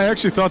 Yeah, I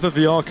actually thought that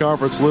the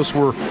all-conference lists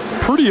were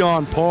pretty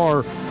on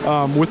par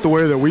with the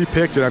way that we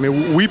picked it. I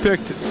mean, we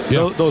picked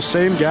those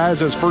same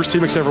guys as first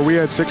team, except for we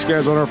had 6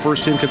 guys on our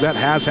first team because that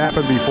has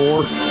happened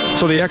before.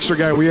 So the extra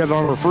guy we had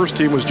on our first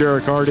team was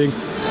Jarek Harding.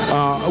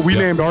 We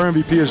named our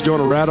MVP as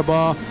Jonah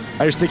Radabaugh.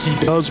 I just think he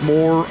does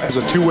more as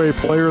a two-way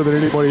player than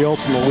anybody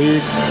else in the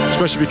league,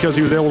 especially because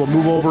he was able to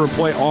move over and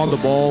play on the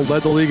ball,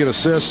 led the league in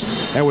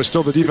assists, and was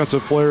still the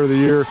defensive player of the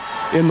year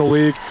in the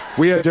league.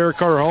 We had Derek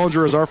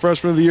Carter-Hollinger as our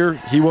freshman of the year.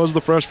 He was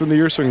the freshman of the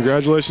year, so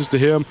congratulations to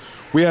him.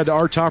 We had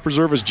our top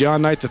reserve as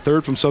John Knight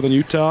III from Southern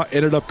Utah.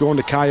 Ended up going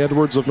to Kai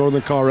Edwards of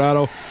Northern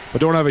Colorado, but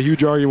don't have a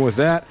huge argument with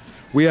that.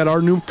 We had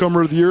our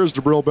newcomer of the year as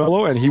Jabril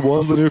Bello, and he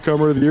was the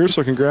newcomer of the year,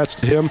 so congrats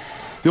to him.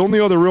 The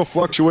only other real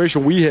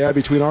fluctuation we had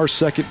between our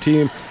second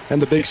team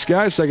and the Big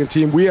Sky second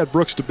team, we had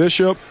Brooks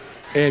DeBishop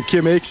and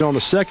Kim Aiken on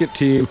the second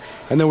team,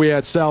 and then we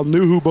had Sal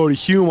Nuhu, Bodie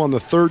Hume on the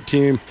third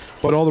team,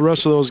 but all the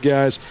rest of those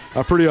guys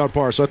are pretty on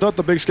par. So I thought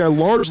the Big Sky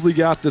largely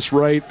got this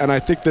right, and I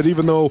think that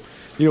even though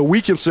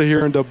we can sit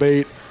here and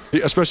debate,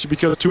 especially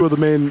because 2 of the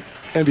main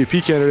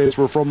MVP candidates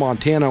were from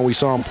Montana, and we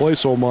saw them play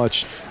so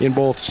much in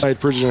both Syed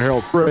Pridgett and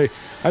Harold Frey,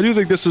 I do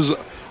think this is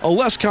a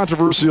less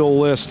controversial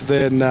list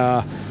than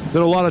a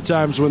lot of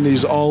times when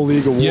these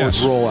all-league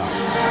awards roll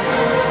out.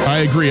 I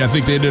agree. I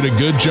think they did a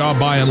good job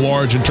by and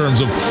large in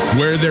terms of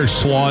where they're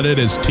slotted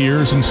as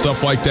tiers and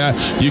stuff like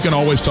that. You can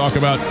always talk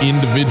about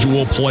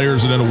individual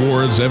players and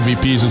awards,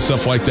 MVPs and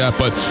stuff like that,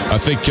 but I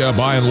think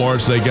by and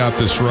large they got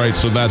this right,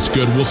 so that's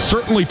good. We'll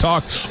certainly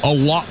talk a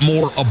lot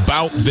more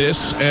about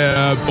this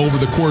over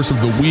the course of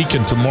the week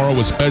and tomorrow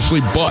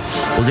especially, but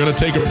we're going to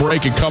take a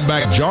break and come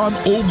back. John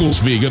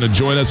Oglesby going to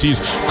join us. He's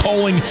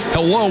calling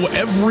hello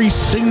every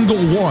single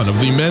one of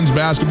the men's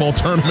basketball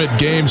tournament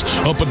games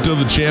up until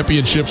the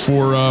championship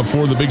for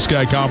for the Big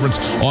Sky Conference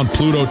on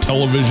Pluto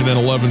Television and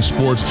 11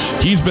 Sports.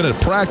 He's been at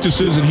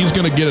practices, and he's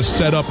going to get us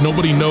set up.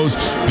 Nobody knows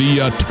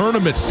the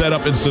tournament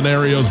setup and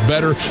scenarios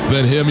better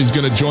than him. He's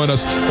going to join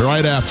us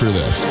right after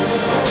this.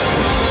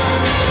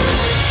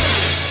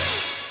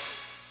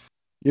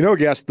 You know,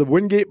 guests, the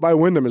Wingate by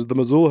Wyndham is the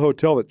Missoula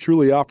hotel that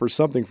truly offers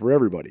something for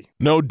everybody.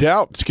 No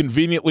doubt. It's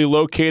conveniently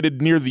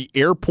located near the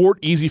airport,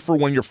 easy for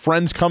when your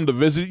friends come to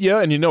visit you.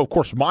 And you know, of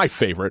course, my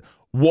favorite,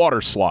 water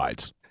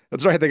slides.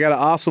 That's right. They got an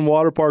awesome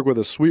water park with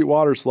a sweet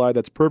water slide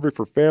that's perfect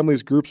for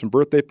families, groups, and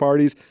birthday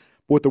parties.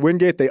 But with the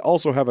Wingate, they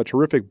also have a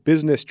terrific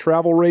business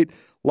travel rate,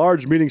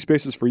 large meeting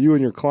spaces for you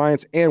and your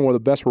clients, and one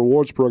of the best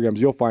rewards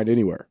programs you'll find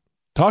anywhere.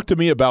 Talk to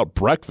me about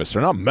breakfast.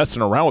 They're not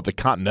messing around with the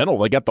Continental.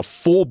 They got the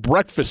full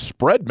breakfast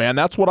spread, man.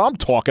 That's what I'm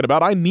talking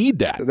about. I need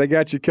that. They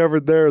got you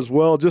covered there as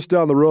well. Just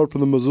down the road from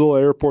the Missoula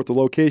Airport, the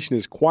location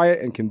is quiet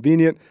and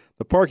convenient.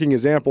 The parking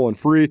is ample and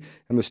free,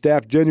 and the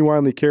staff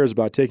genuinely cares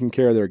about taking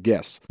care of their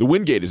guests. The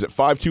Wingate is at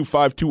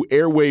 5252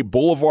 Airway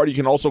Boulevard. You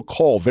can also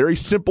call. Very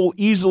simple,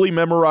 easily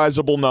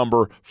memorizable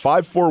number,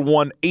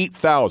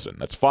 541-8000.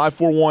 That's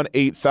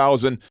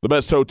 541-8000. The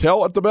best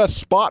hotel at the best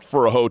spot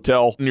for a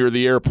hotel near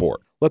the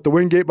airport. Let the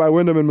Wingate by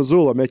Wyndham in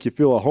Missoula make you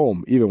feel at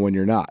home, even when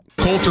you're not.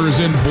 Coulter is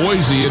in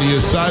Boise, and he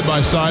is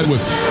side-by-side with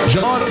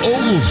John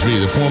Oglesby,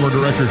 the former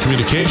Director of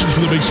Communications for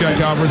the Big Sky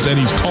Conference, and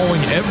he's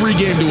calling every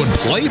game, doing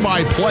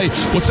play-by-play.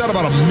 What's that,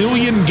 about 1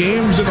 million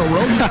games in a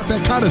row? You got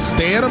that kind of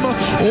stamina,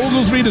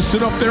 Oglesby, to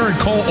sit up there and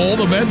call all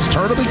the men's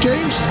tournament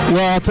games?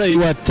 Well, I'll tell you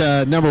what,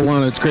 number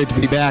one, it's great to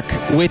be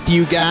back with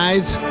you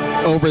guys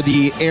over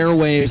the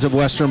airwaves of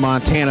Western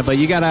Montana, but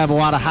you got to have a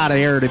lot of hot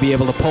air to be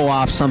able to pull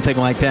off something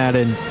like that,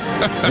 and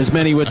as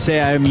many would say,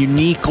 I am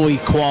uniquely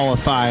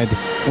qualified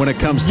when it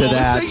comes to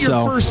that. This ain't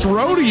your first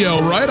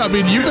rodeo, right? I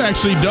mean, you've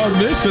actually done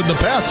this in the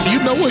past, so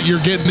you know what you're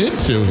getting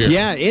into here.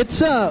 Yeah,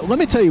 it's let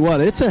me tell you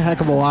what, it's a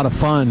heck of a lot of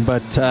fun,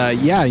 but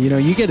yeah, you know,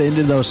 you get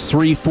into those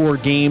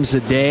 3-4 games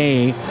a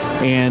day,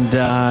 and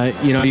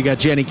you know, you got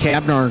Jenny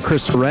Kavnar and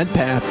Krista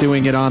Redpath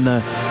doing it on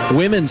the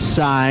women's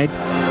side,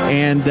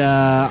 and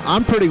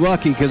I'm pretty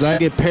lucky because I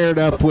get paired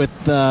up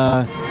with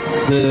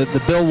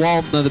the Bill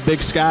Walton of the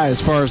Big Sky,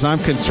 as far as I'm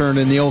concerned,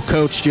 and the old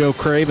coach Joe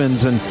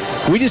Cravens, and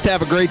we just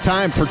have a great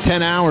time for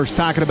 10 hours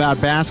talking about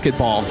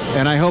basketball,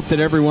 and I hope that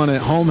everyone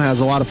at home has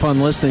a lot of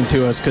fun listening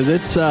to us, because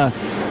it's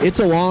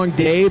a long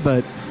day,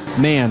 but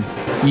man,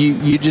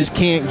 you just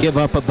can't give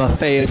up a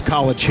buffet of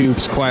college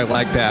hoops quite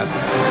like that.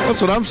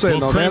 That's what I'm saying,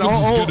 well, though, man.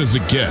 Craven's as good as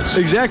it gets.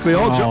 Exactly.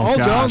 All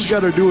John's got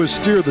to do is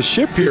steer the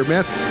ship here,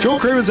 man. Joe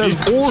Cravens has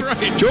more.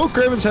 Right. Joe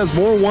Cravens has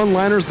more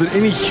one-liners than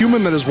any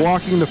human that is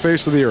walking the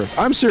face of the earth.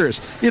 I'm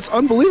serious. It's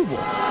unbelievable.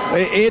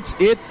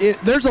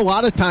 There's a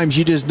lot of times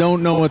you just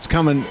don't know what's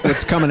coming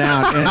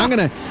out, and I'm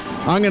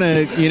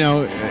gonna, you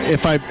know,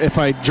 if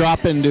I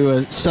drop into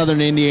a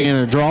Southern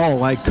Indiana drawl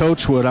like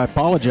Coach would, I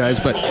apologize,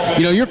 but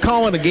you know, you're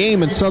calling a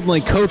game and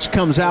suddenly Coach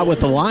comes out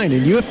with the line,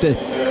 and you have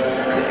to.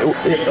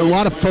 A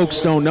lot of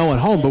folks don't know at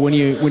home, but when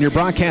you're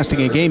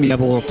broadcasting a game, you have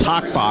a little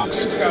talk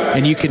box,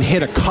 and you can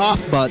hit a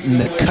cough button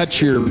that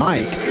cuts your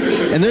mic.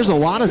 And there's a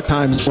lot of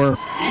times where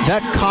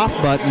that cough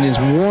button is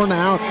worn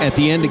out at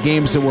the end of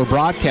games that we're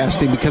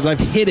broadcasting, because I've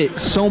hit it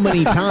so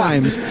many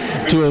times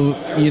to,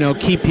 you know,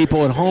 keep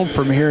people at home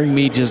from hearing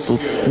me just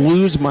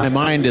lose my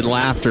mind in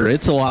laughter.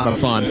 It's a lot of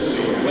fun.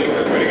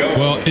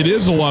 Well, it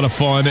is a lot of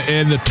fun,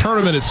 and the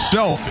tournament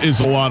itself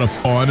is a lot of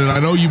fun. And I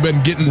know you've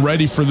been getting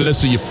ready for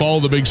this, and you follow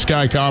the Big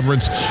Sky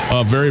Conference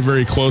very,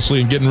 very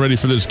closely and getting ready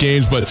for this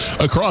games. But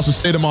across the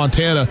state of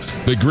Montana,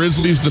 the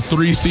Grizzlies, the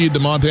 3 seed,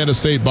 the Montana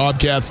State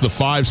Bobcats, the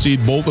 5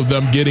 seed, both of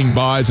them getting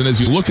buys. And as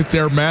you look at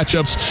their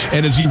matchups,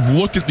 and as you've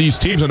looked at these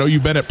teams, I know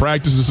you've been at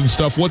practices and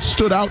stuff, what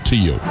stood out to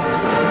you?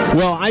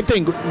 Well, I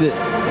think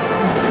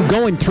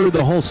going through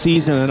the whole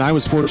season, and I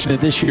was fortunate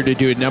this year to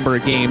do a number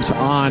of games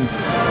on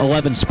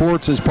 11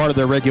 Sports as part of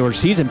their regular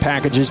season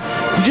packages,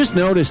 you just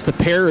notice the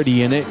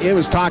parity, and it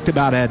was talked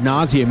about ad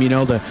nauseum, you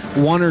know, the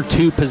 1 or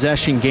 2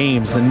 possession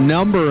games, the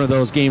number of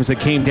those games that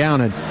came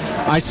down. And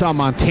I saw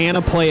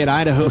Montana play at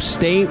Idaho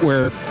State,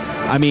 where,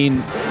 I mean,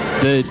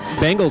 the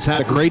Bengals had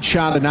a great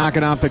shot at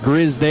knocking off the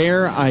Grizz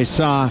there. I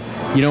saw,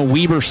 you know,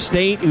 Weber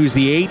State, who's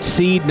the 8th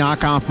seed,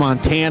 knock off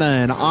Montana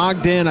and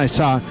Ogden. I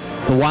saw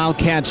the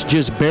Wildcats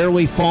just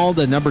barely fall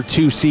to number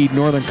 2 seed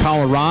Northern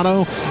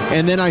Colorado.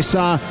 And then I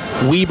saw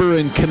Weber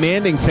in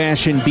commanding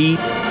fashion beat,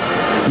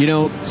 you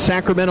know,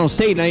 Sacramento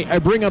State. And I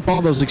bring up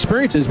all those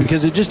experiences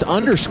because it just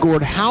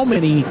underscored how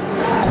many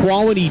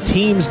quality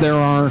teams there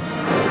are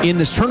in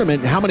this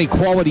tournament and how many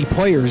quality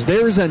players.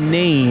 There's a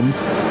name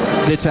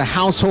that's a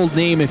household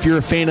name if you're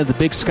a fan of the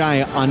Big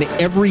Sky on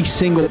every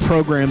single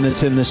program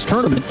that's in this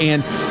tournament.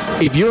 And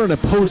if you're an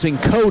opposing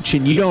coach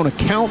and you don't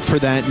account for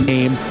that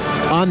name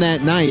on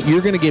that night, you're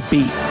going to get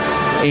beat.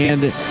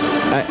 And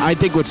I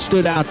think what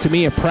stood out to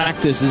me at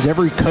practice is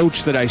every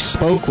coach that I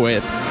spoke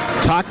with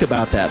talked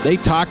about that. They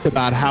talked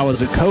about how,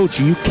 as a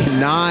coach, you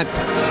cannot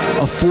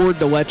afford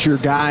to let your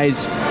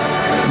guys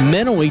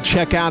mentally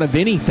check out of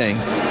anything.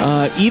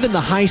 Even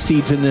the high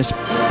seeds in this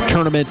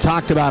tournament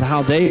talked about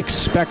how they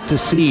expect to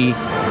see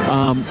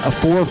a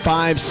 4,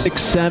 5,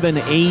 6, 7,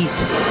 8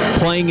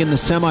 playing in the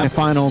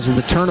semifinals of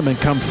the tournament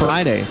come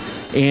Friday.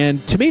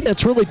 And to me,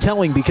 that's really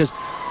telling because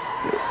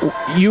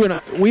you and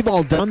I, we've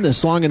all done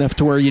this long enough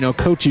to where,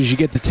 coaches, you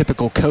get the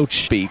typical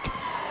coach speak.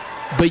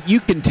 But you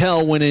can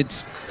tell when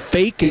it's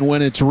fake and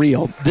when it's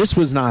real. This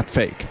was not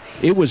fake.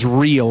 It was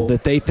real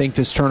that they think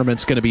this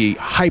tournament's going to be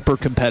hyper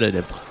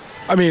competitive.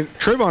 I mean,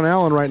 Trayvon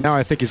Allen right now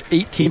I think is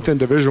 18th in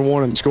Division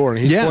I in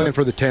scoring. He's playing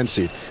for the 10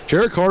 seed.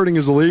 Jarek Harding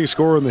is the leading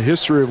scorer in the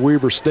history of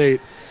Weber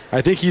State.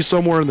 I think he's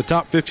somewhere in the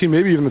top 15,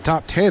 maybe even the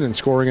top 10 in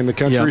scoring in the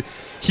country. Yeah.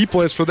 He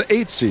plays for the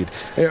 8th seed.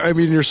 I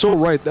mean, you're so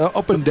right.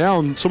 Up and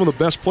down, some of the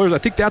best players. I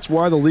think that's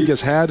why the league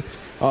has had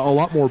a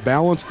lot more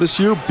balance this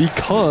year,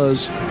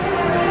 because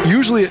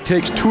usually it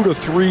takes 2 to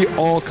 3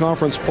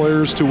 all-conference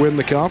players to win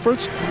the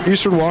conference.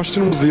 Eastern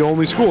Washington was the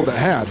only school that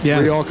had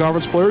 3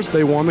 all-conference players.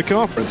 They won the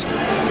conference.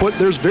 But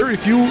there's very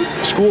few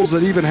schools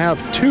that even have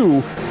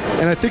 2,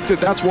 and I think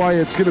that's why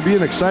it's going to be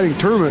an exciting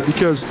tournament,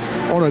 because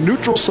on a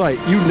neutral site,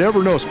 you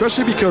never know,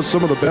 especially because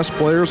some of the best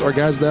players are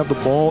guys that have the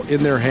ball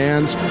in their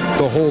hands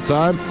the whole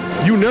time.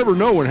 You never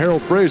know when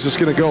Harold Frey is just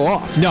going to go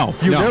off.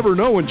 You never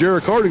know when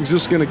Jarek Harding's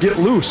just going to get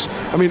loose.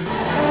 I mean,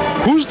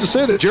 who's to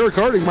say that Jarek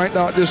Harding might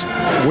not just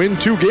win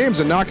 2 games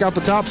and knock out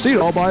the top seed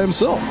all by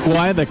himself? Well,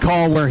 I had the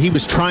call where he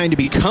was trying to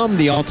become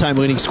the all-time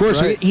leading scorer.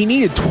 Right. So he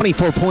needed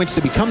 24 points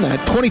to become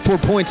that. 24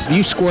 points, if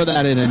you score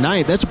that in a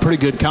night, that's a pretty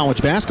good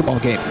college basketball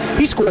game.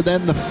 He scored that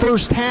in the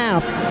first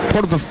half,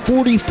 part of a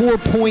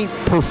 44-point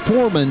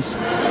performance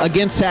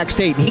against Sac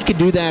State. And he could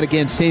do that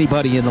against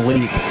anybody in the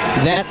league.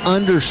 That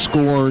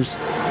underscores,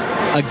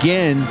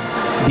 again,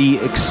 the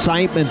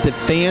excitement that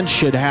fans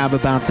should have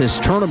about this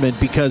tournament,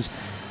 because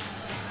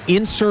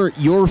insert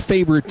your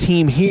favorite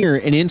team here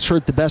and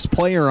insert the best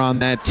player on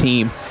that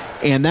team,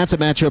 and that's a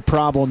matchup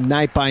problem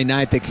night by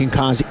night that can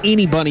cause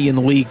anybody in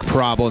the league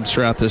problems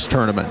throughout this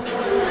tournament.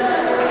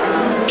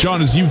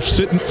 John, as you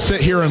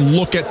sit here and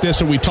look at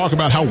this and we talk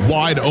about how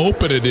wide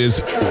open it is,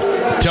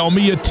 tell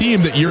me a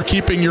team that you're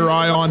keeping your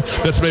eye on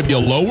that's maybe a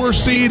lower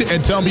seed,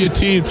 and tell me a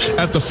team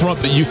at the front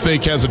that you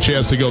think has a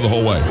chance to go the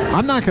whole way.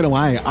 I'm not going to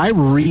lie. I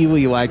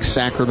really like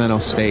Sacramento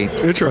State.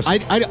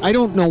 Interesting. I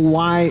don't know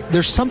why.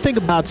 There's something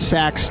about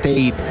Sac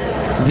State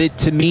that,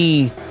 to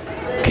me,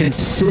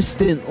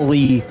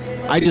 consistently,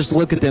 I just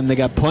look at them. They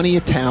got plenty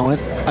of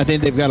talent. I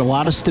think they've got a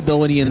lot of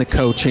stability in the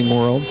coaching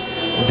world.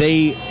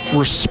 They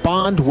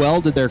respond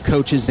well to their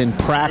coaches in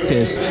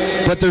practice,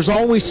 but there's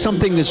always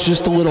something that's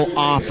just a little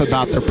off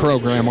about their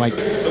program. Like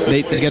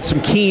they got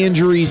some key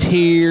injuries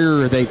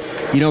here, or they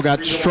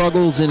got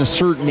struggles in a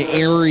certain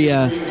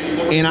area.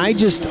 And I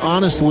just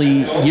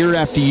honestly, year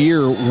after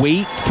year,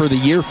 wait for the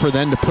year for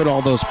them to put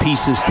all those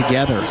pieces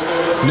together.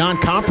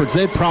 Non-conference,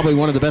 they're probably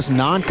one of the best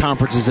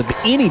non-conferences of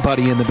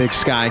anybody in the Big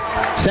Sky.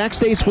 Sac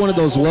State's one of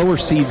those lower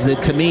seeds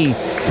that, to me,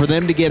 for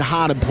them to get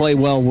hot and play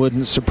well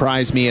wouldn't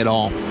surprise me at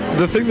all.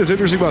 The thing that's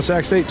interesting about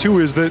Sac State, too,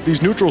 is that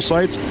these neutral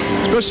sites,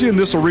 especially in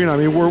this arena, I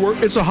mean,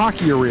 it's a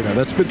hockey arena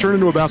that's been turned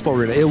into a basketball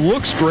arena. It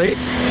looks great,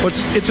 but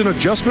it's an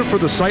adjustment for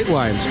the sight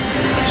lines.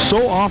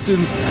 So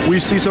often we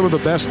see some of the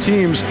best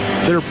teams,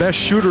 their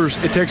best shooters,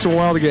 it takes them a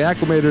while to get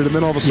acclimated, and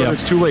then all of a sudden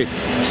it's too late.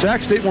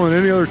 Sac State, more than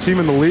any other team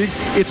in the league,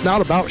 it's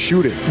not about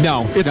shooting.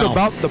 It's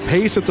about the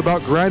pace. It's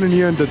about grinding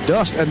you into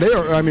dust. And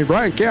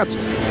Brian Katz,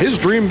 his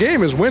dream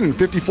game is winning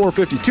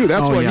 54-52.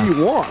 That's what he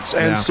wants.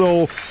 And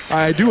so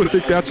I do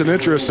think that's an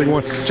interesting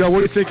one. John, what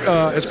do you think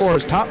as far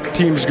as top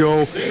teams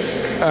go?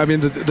 I mean,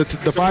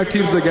 the 5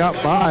 teams that got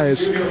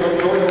buys,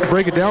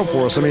 break it down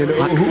for us. I mean,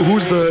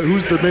 who's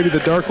the maybe the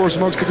dark horse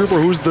amongst the group, or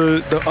who's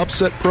the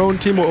upset prone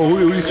team? What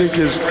do you think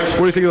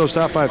of those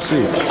top 5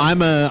 seeds?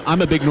 I'm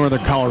a big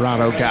Northern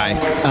Colorado guy.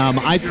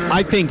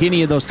 I think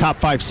any of those top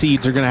 5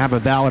 seeds are going to have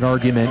a valid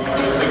argument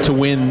to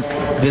win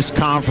this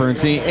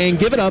conference, and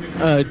giving up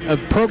a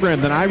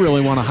program that I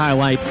really want to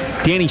highlight,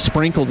 Danny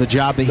Sprinkle, the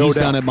job that he's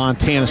done at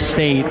Montana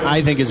State,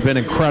 I think has been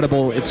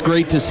incredible. It's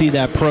great to see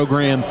that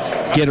program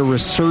get a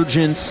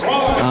resurgence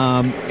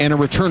and a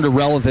return to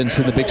relevance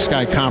in the Big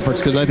Sky Conference,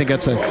 because I think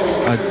that's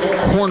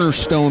a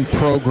cornerstone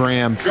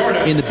program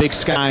in the Big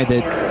Sky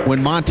that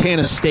when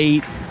Montana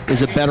State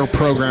is a better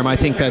program, I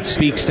think that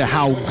speaks to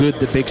how good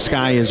the Big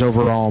Sky is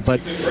overall.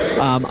 But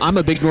I'm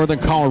a big Northern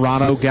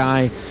Colorado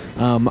guy.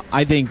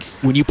 I think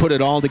when you put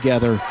it all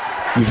together,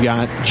 you've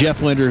got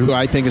Jeff Linder, who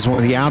I think is one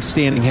of the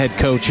outstanding head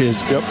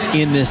coaches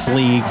in this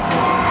league.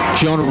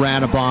 Jonah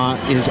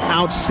Radabaugh is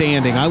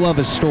outstanding. I love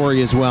his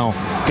story as well.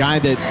 Guy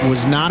that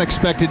was not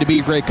expected to be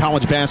a great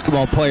college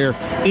basketball player.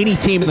 Any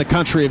team in the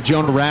country, if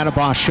Jonah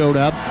Radabaugh showed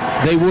up,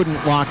 they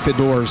wouldn't lock the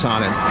doors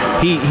on him.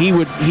 He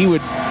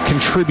would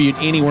contribute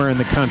anywhere in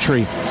the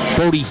country.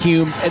 Bodie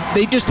Hume,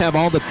 they just have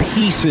all the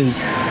pieces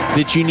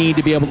that you need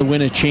to be able to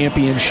win a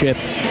championship,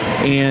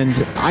 and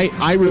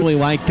I really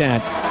like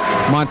that.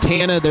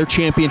 Montana, their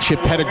championship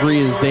pedigree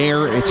is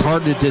there. It's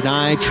hard to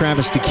deny.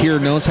 Travis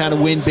DeCuire knows how to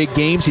win big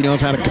games. He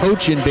knows how to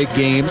coach in big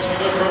games,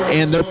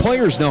 and their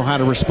players know how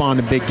to respond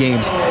in big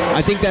games.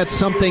 I think that's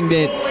something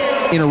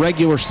that in a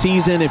regular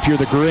season, if you're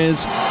the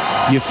Grizz,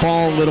 you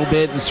fall a little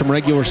bit in some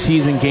regular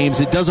season games.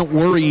 It doesn't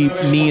worry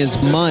me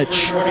as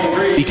much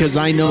because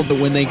I know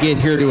that when they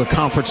get here to a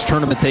conference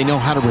tournament, they know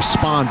how to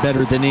respond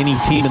better than any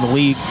team in the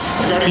league.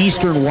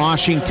 Eastern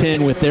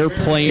Washington with their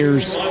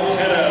players,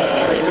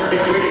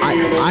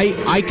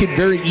 I could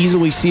very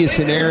easily see a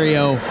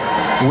scenario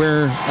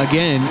where,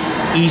 again,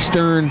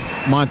 Eastern,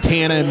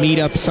 Montana meet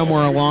up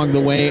somewhere along the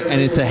way, and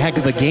it's a heck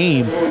of a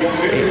game.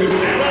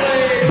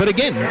 But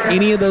again,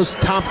 any of those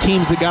top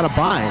teams that got a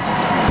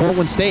bye,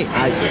 Portland State,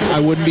 I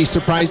wouldn't be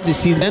surprised to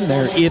see them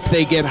there if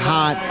they get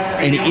hot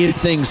and if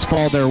things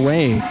fall their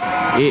way.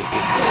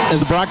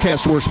 As a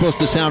broadcaster, we're supposed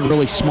to sound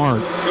really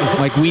smart,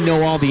 like we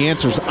know all the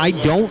answers. I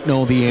don't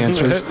know the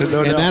answers,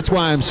 and that's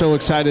why I'm so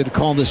excited to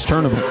call this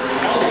tournament.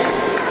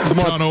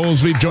 John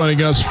Oglesby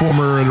joining us,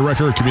 former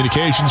director of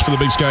communications for the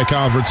Big Sky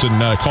Conference, and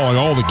calling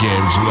all the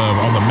games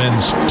on the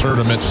men's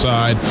tournament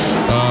side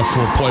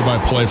for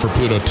play-by-play for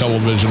Pluto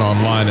Television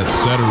Online,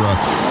 etc.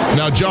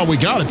 Now, John, we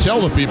got to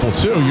tell the people,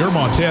 too, your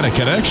Montana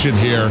connection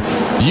here.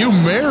 You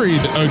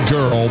married a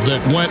girl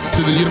that went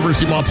to the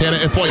University of Montana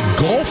and played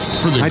golf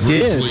for the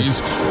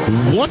Grizzlies.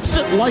 What's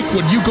it like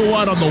when you go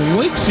out on the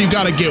links? You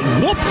got to get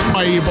whooped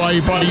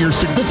by your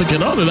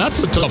significant other.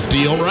 That's a tough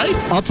deal, right?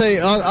 I'll tell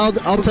you.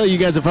 I'll tell you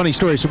guys a funny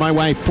story. So my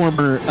wife,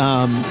 former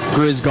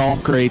Grizz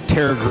golf great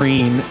Tara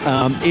Green,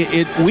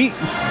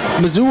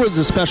 Missoula is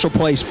a special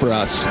place for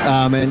us,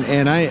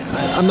 and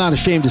I'm not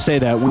ashamed to say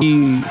that.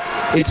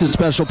 It's a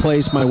special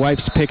place. My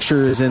wife's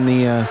picture is in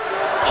the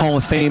Hall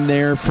of Fame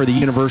there for the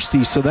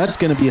university, so that's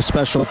going to be a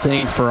special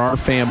thing for our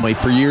family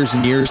for years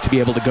and years to be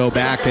able to go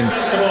back and,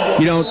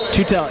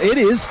 it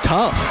is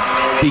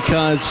tough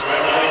because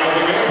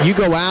you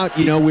go out,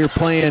 we're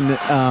playing.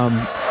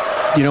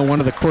 One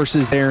of the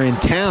courses there in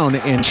town,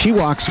 and she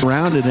walks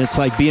around, and it's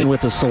like being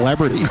with a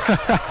celebrity.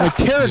 Like,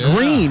 Tara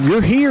Green,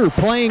 you're here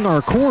playing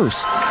our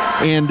course.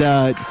 And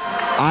I'll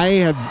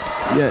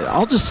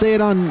just say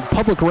it on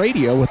public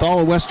radio with all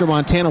of Western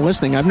Montana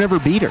listening, I've never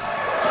beat her.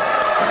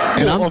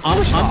 And I'm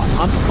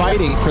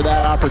fighting for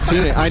that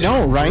opportunity. I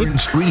know, right? Burn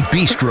Street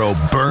Bistro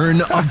Burn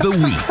of the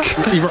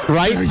Week.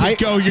 Right? There you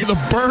go. You're the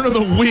Burn of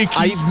the Week.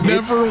 You've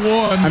never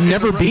won. I've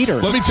never beat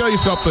her. Let me tell you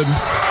something.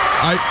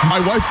 My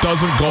wife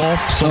doesn't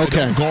golf, so I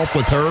don't golf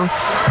with her.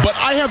 But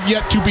I have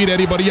yet to beat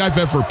anybody I've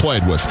ever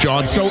played with,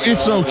 John. So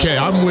it's okay.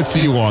 I'm with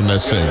you on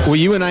this thing. Well,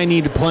 you and I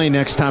need to play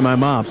next time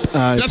I'm up.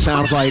 It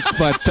sounds like.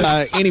 But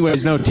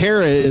anyways, no,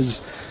 Tara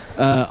is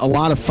a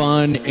lot of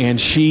fun,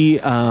 and she.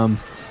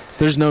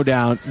 There's no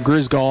doubt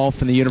Grizz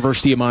Golf and the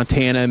University of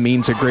Montana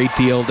means a great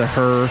deal to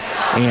her.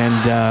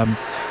 And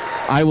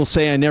I will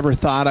say I never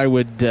thought I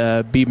would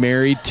be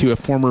married to a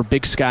former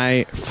Big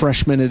Sky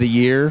Freshman of the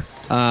Year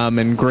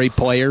and great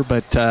player,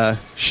 but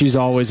she's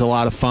always a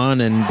lot of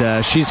fun.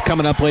 And she's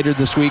coming up later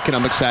this week, and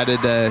I'm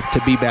excited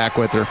to be back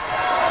with her.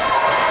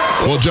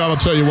 Well, John, I'll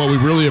tell you what, we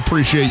really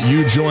appreciate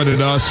you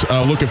joining us.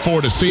 Looking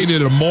forward to seeing you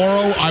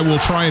tomorrow. I will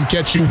try and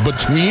catch you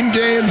between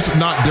games,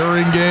 not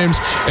during games.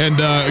 And,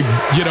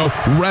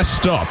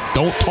 rest up.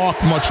 Don't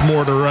talk much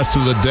more the rest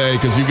of the day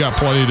because you got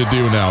plenty to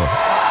do now.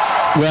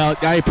 Well,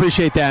 I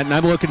appreciate that, and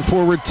I'm looking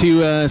forward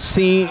to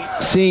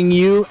seeing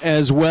you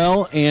as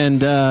well.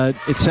 And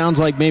it sounds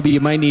like maybe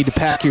you might need to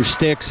pack your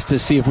sticks to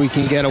see if we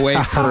can get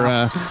away for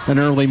an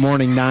early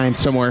morning 9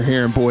 somewhere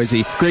here in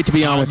Boise. Great to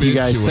be on with you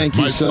guys. Thank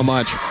you so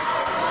much.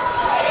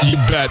 You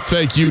bet.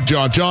 Thank you,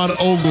 John. John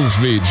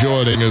Oglesby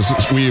joining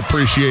us. We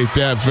appreciate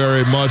that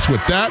very much.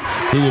 With that,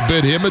 we will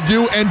bid him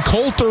adieu, and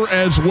Coulter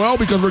as well,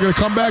 because we're going to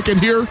come back and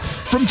hear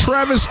from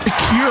Travis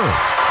DeCuire.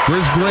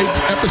 Grizz Great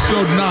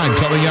episode 9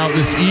 coming out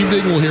this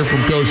evening. We'll hear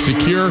from Coach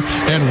DeCuire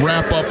and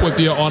wrap up with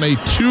you on a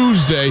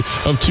Tuesday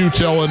of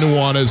Tutela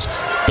Nuanez.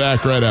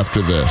 Back right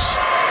after this.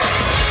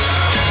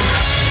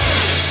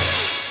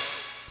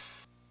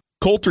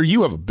 Coulter,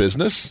 you have a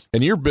business,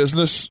 and your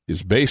business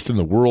is based in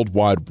the World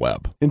Wide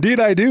Web. Indeed,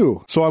 I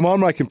do. So I'm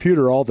on my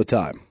computer all the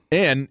time.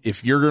 And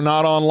if you're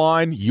not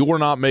online, you're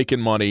not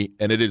making money,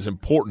 and it is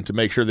important to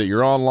make sure that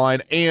you're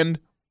online and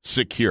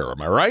secure.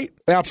 Am I right?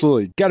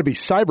 Absolutely. Got to be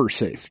cyber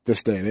safe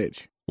this day and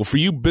age. Well, for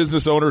you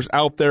business owners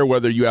out there,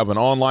 whether you have an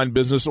online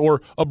business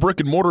or a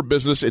brick-and-mortar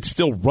business, it's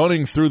still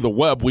running through the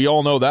web. We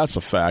all know that's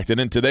a fact. And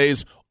in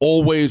today's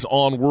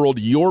always-on world,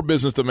 your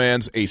business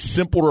demands a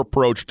simpler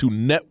approach to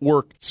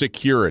network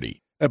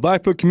security. At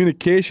Blackfoot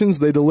Communications,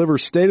 they deliver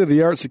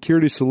state-of-the-art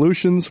security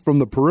solutions from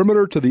the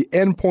perimeter to the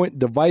endpoint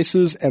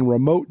devices and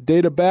remote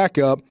data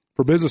backup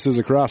for businesses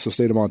across the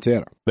state of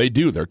Montana. They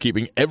do. They're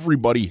keeping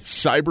everybody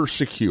cyber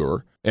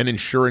secure and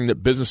ensuring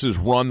that businesses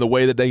run the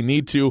way that they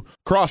need to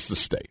across the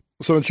state.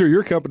 So ensure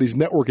your company's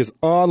network is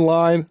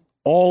online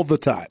all the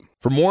time.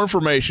 For more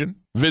information,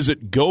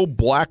 visit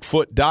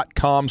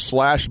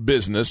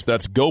goblackfoot.com/business.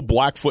 That's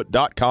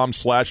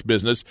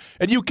goblackfoot.com/business.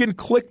 And you can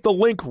click the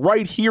link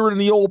right here in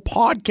the old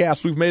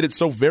podcast. We've made it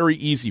so very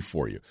easy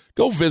for you.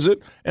 Go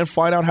visit and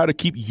find out how to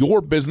keep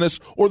your business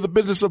or the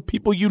business of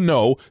people you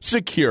know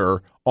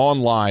secure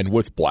online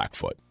with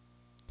Blackfoot.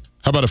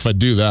 How about if I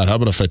do that? How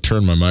about if I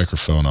turn my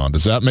microphone on?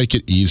 Does that make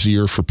it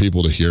easier for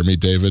people to hear me,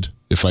 David?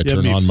 If I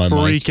turn on my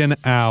mic? Freaking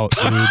out,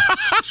 dude.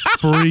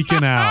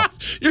 Freaking out.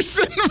 You're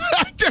sitting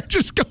back there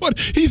just going,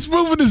 he's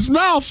moving his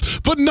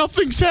mouth, but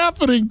nothing's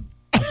happening.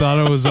 I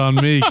thought it was on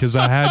me because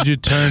I had you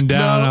turned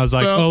down, and I was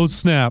like, oh,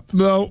 snap.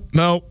 No.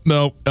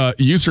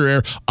 User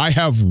error. I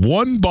have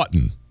one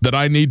button that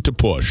I need to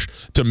push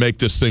to make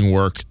this thing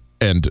work,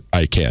 and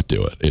I can't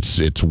do it.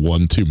 It's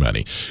one too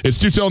many.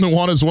 It's Tutel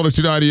Nuanez,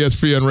 102.9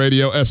 ESPN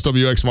Radio,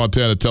 SWX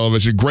Montana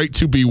Television. Great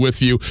to be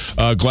with you.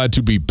 Glad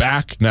to be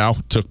back now.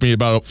 Took me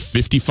about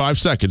 55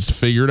 seconds to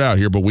figure it out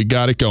here, but we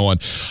got it going.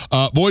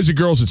 Boys and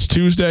girls, it's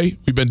Tuesday.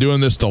 We've been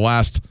doing this the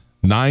last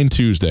 9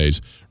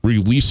 Tuesdays,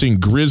 releasing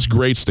Grizz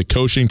Greats, the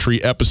coaching tree,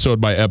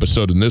 episode by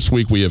episode. And this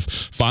week we have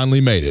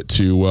finally made it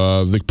to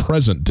the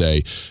present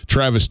day.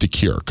 Travis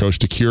DeCuire. Coach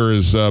DeCuire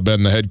has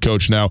been the head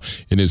coach now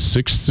in his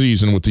 6th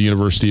season with the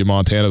University of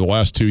Montana. The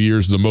last 2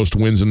 years, the most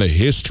wins in the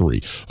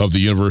history of the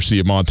University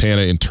of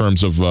Montana in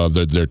terms of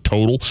their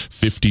total.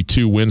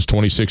 52 wins,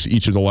 26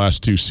 each of the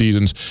last 2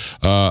 seasons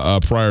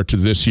prior to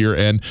this year.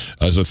 And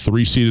as a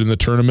 3-seed in the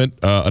tournament,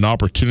 an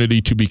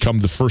opportunity to become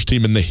the first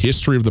team in the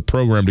history of the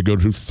program to go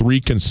to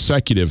 3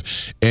 consecutive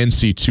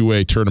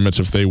NC2A tournaments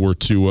if they were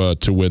to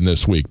win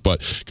this week. But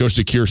Coach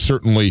DeCuire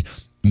certainly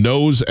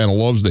knows and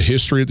loves the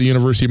history at the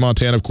University of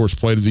Montana, of course,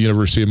 played at the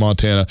University of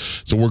Montana.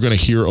 So we're going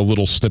to hear a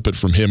little snippet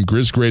from him.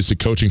 Grizz Greats, the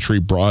coaching tree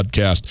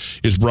broadcast,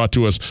 is brought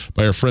to us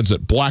by our friends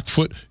at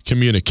Blackfoot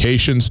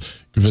Communications.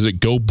 Visit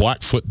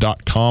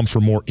goblackfoot.com for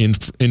more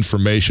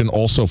information.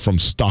 Also from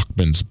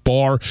Stockman's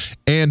Bar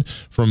and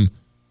from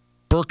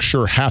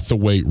Berkshire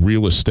Hathaway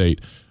Real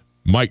Estate.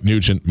 Mike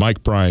Nugent,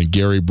 Mike Bryan,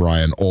 Gary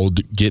Bryan, all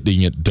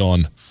getting it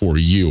done for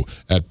you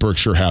at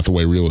Berkshire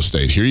Hathaway Real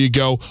Estate. Here you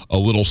go, a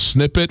little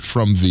snippet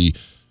from the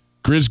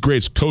Grizz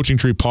Greats Coaching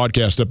Tree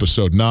Podcast,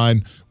 Episode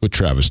 9, with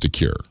Travis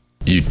DeCuire.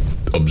 You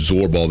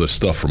absorb all this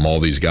stuff from all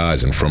these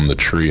guys and from the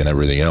tree and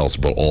everything else,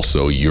 but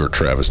also you're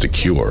Travis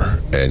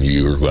DeCuire, and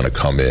you're going to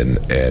come in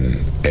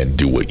and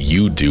do what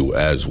you do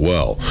as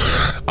well.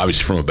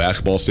 Obviously, from a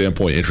basketball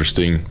standpoint,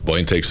 interesting.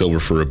 Blaine takes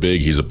over for a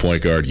big. He's a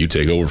point guard. You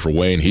take over for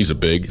Wayne. He's a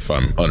big, if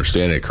I'm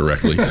understanding it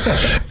correctly.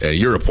 And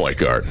you're a point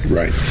guard.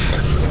 Right.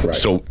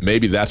 So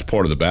maybe that's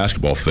part of the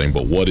basketball thing,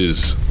 but what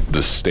is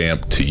the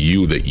stamp to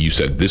you that you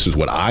said, this is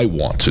what I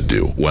want to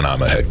do when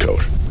I'm a head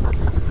coach?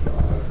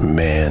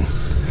 Man,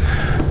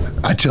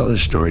 I tell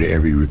this story to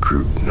every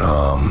recruit.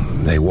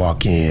 They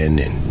walk in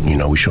and,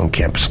 we show them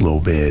campus a little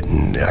bit,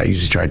 and I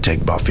usually try to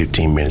take about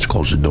 15 minutes,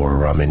 close the door,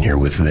 or I'm in here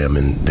with them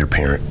and their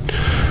parent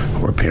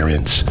or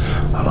parents.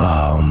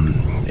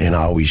 And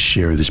I always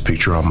share this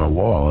picture on my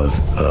wall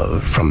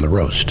of from the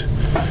roast.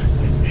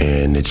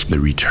 And it's the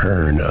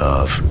return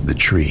of the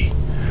tree.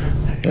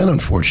 And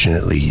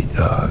unfortunately,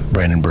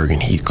 Brandenburg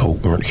and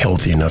Heathcote weren't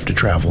healthy enough to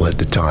travel at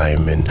the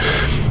time,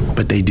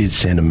 but they did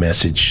send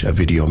a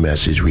video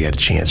message. We had a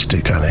chance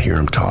to kind of hear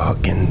them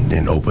talk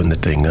and open the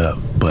thing up.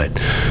 But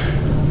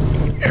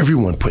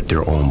everyone put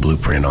their own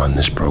blueprint on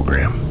this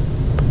program,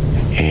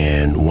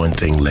 and one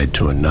thing led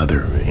to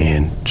another.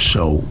 And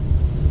so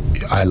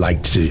I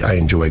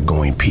enjoy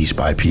going piece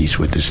by piece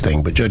with this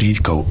thing. But Judd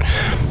Heathcote,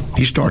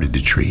 he started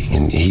the tree,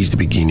 and he's the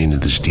beginning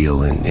of this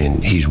deal,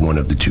 and he's one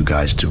of the 2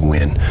 guys to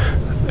win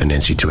an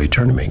NC2A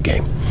tournament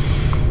game.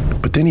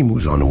 But then he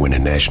moves on to win a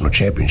national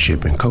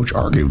championship and coach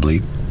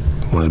arguably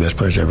one of the best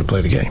players to ever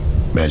play the game,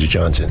 Magic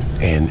Johnson.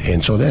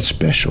 And so that's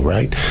special,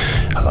 right?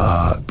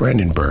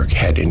 Brandenburg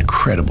had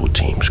incredible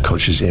teams,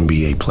 coaches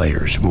NBA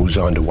players, moves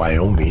on to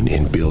Wyoming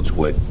and builds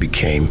what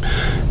became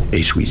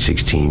a Sweet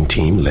 16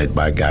 team led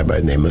by a guy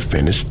by the name of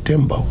Finis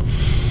Dembo.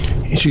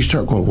 And so you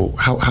start going, well,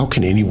 how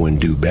can anyone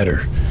do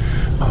better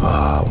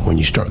when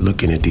you start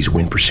looking at these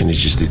win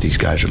percentages that these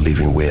guys are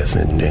leaving with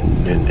and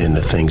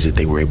the things that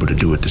they were able to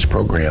do with this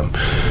program.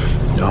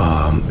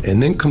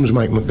 And then comes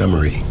Mike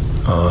Montgomery,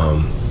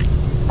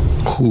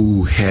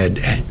 who had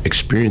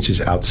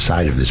experiences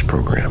outside of this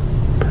program,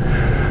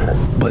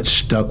 but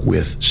stuck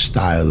with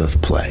style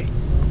of play,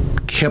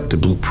 kept the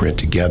blueprint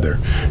together,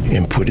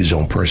 and put his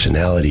own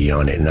personality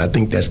on it. And I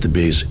think that's the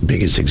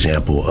biggest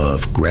example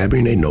of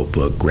grabbing a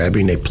notebook,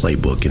 grabbing a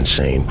playbook, and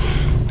saying,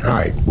 all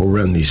right, we'll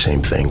run these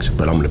same things,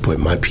 but I'm going to put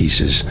my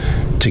pieces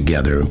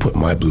together and put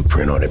my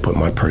blueprint on it, put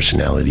my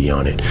personality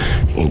on it,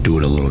 and do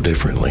it a little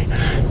differently.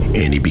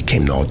 And he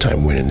became an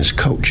all-time winningest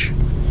coach.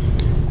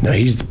 Now,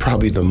 he's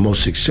probably the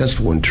most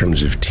successful in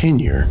terms of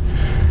tenure,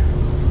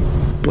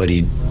 but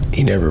he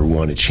never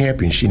won a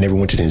championship. He never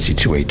went to the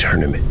NC2A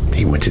tournament.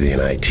 He went to the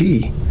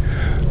NIT.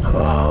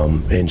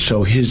 And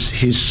so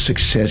his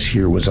success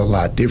here was a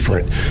lot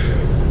different.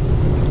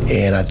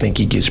 And I think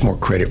he gets more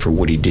credit for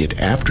what he did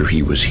after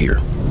he was here.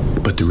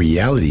 But the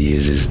reality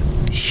is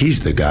he's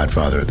the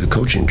godfather of the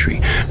coaching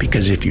tree,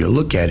 because if you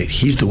look at it,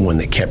 he's the one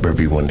that kept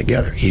everyone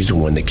together. He's the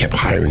one that kept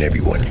hiring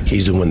everyone.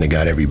 He's the one that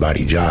got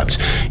everybody jobs.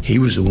 He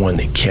was the one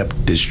that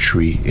kept this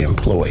tree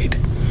employed,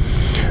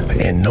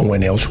 and no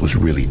one else was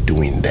really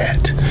doing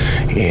that.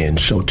 And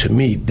so to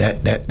me,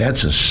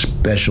 that's a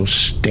special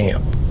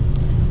stamp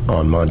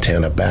on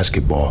Montana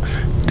basketball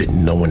that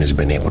no one has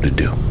been able to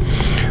do.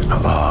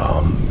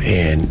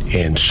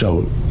 And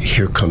so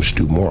here comes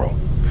Stu Morrill.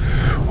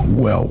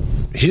 Well,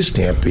 his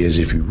stamp is,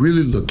 if you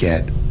really look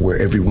at where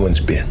everyone's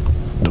been,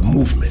 the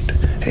movement,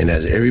 and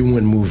as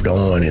everyone moved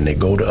on and they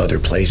go to other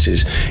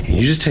places, and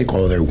you just take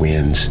all their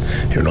wins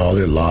and all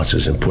their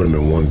losses and put them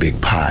in one big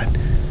pot,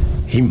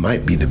 he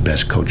might be the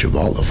best coach of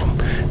all of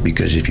them.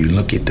 Because if you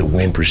look at the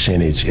win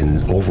percentage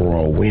and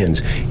overall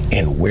wins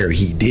and where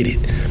he did it,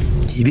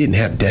 he didn't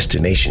have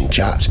destination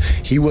jobs.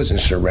 He wasn't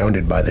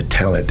surrounded by the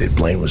talent that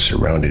Blaine was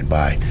surrounded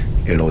by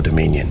at Old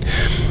Dominion.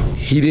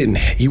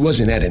 He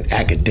wasn't at an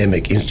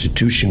academic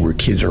institution where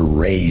kids are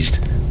raised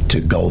to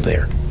go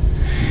there.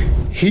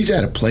 He's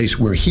at a place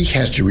where he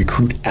has to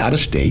recruit out of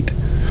state,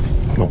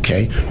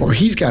 okay, or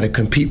he's got to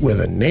compete with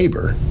a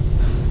neighbor,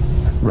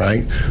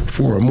 right,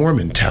 for a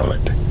Mormon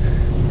talent.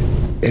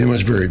 And it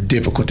was very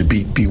difficult to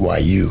beat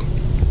BYU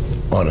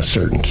on a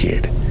certain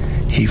kid.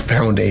 He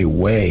found a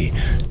way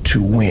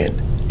to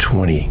win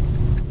 20,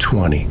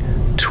 20,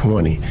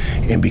 20,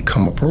 and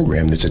become a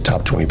program that's a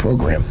top 20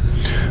 program,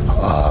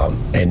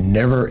 and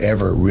never,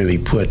 ever really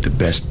put the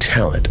best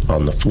talent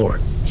on the floor.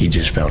 He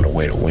just found a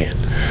way to win.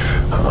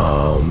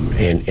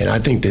 And I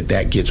think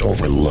that gets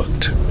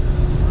overlooked.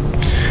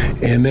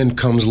 And then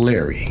comes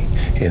Larry,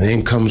 and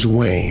then comes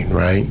Wayne,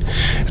 right?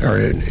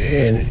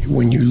 And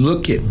when you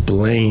look at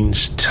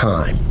Blaine's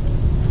time,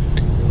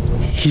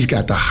 he's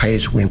got the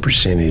highest win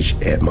percentage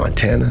at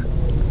Montana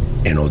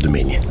and Old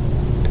Dominion.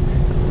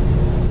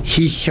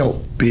 He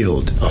helped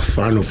build a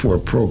Final Four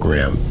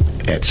program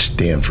at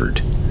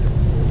Stanford.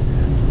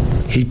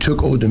 He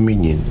took Old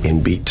Dominion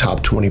and beat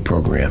top 20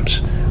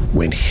 programs,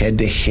 went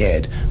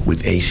head-to-head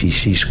with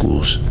ACC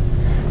schools,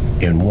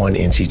 and won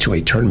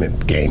NCAA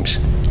tournament games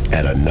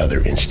at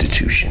another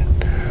institution.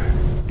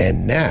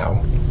 And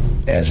now,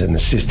 as an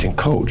assistant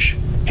coach,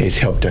 has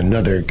helped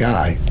another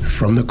guy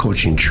from the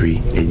coaching tree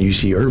at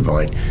UC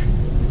Irvine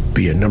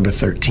be a number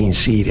 13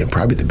 seed and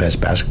probably the best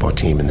basketball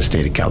team in the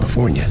state of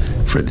California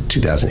for the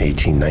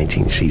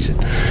 2018-19 season.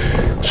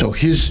 So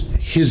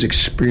his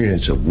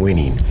experience of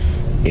winning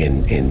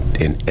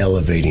and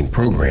elevating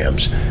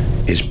programs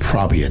is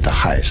probably at the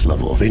highest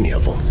level of any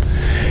of them.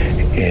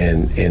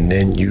 And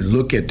then you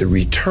look at the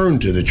return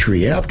to the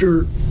tree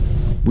after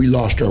we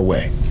lost our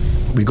way.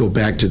 We go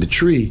back to the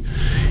tree,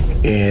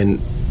 and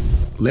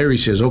Larry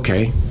says,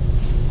 okay,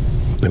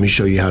 let me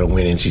show you how to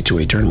win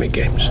NCAA tournament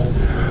games.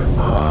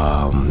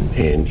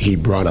 And he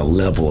brought a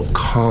level of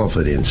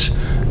confidence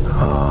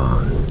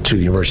to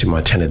the University of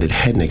Montana that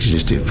hadn't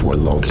existed for a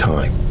long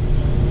time.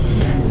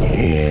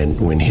 And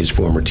when his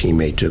former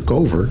teammate took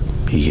over,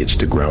 he hits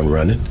the ground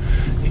running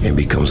and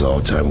becomes the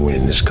all-time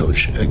winningest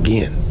coach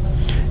again.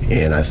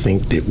 And I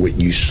think that what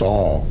you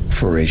saw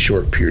for a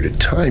short period of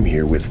time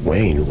here with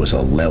Wayne was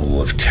a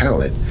level of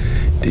talent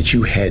that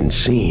you hadn't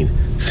seen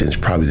since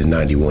probably the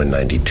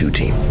 91-92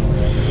 team.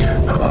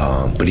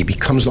 But he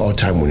becomes the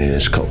all-time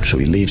winningest coach. So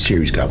he leaves here,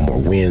 he's got more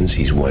wins,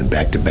 he's won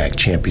back-to-back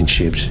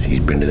championships, he's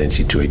been to the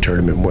NCAA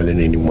tournament more than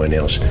anyone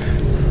else.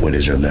 What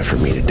is there left for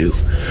me to do?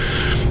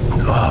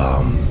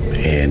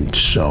 And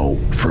so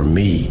for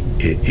me,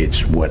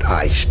 it's what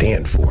I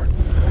stand for.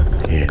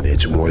 And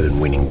it's more than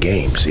winning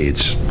games.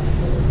 It's,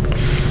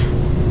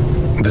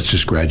 let's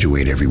just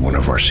graduate every one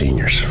of our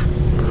seniors.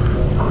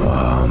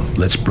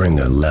 Let's bring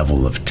a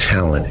level of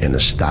talent and a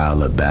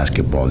style of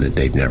basketball that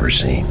they've never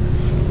seen.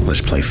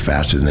 Let's play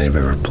faster than they've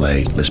ever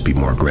played. Let's be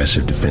more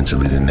aggressive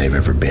defensively than they've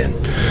ever been.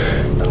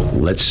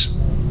 Let's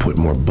put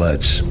more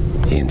butts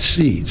in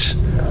seats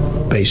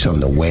based on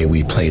the way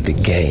we play the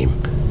game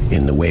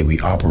and the way we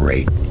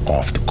operate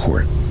off the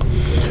court.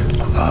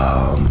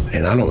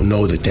 And I don't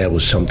know that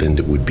was something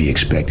that would be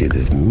expected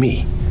of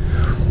me,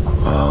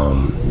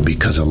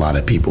 because a lot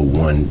of people,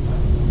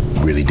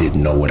 really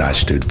didn't know what I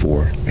stood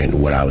for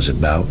and what I was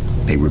about.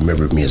 They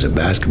remembered me as a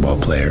basketball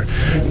player.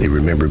 They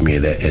remembered me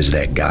as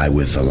that guy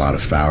with a lot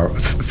of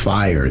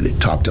fire that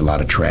talked a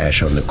lot of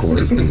trash on the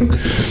court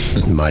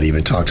and might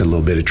even talked a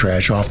little bit of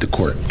trash off the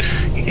court.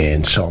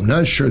 And so I'm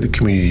not sure the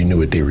community knew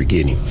what they were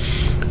getting.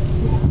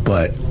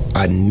 But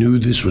I knew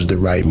this was the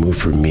right move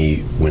for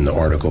me when the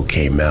article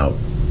came out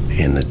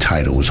and the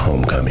title was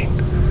Homecoming.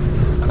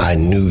 I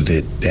knew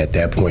that at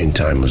that point in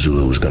time,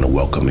 Missoula was going to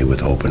welcome me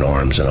with open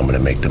arms, and I'm going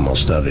to make the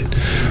most of it.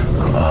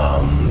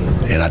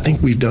 And I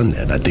think we've done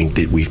that. I think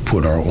that we've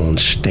put our own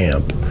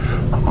stamp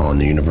on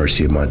the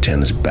University of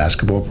Montana's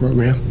basketball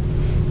program,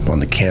 on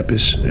the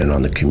campus, and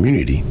on the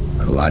community,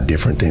 a lot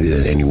different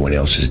than anyone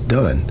else has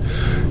done.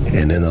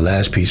 And then the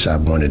last piece I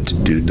wanted to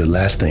do, the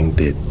last thing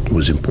that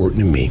was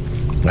important to me,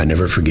 I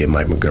never forget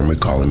Mike Montgomery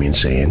calling me and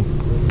saying,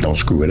 don't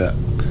screw it up.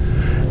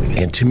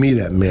 And to me,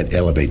 that meant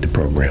elevate the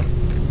program.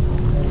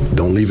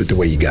 Don't leave it the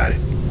way you got it.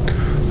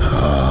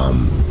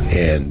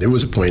 And there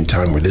was a point in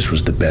time where this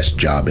was the best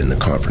job in the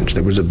conference.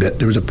 There was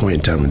a point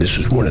in time when this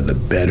was one of the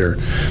better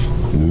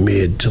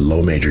mid to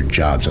low major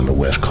jobs on the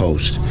West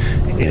Coast,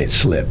 and it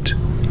slipped.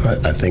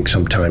 I think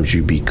sometimes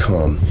you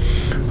become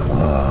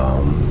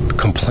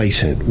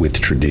complacent with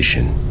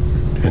tradition,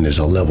 and there's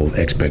a level of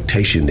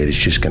expectation that it's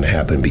just going to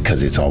happen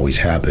because it's always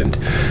happened,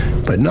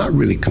 but not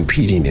really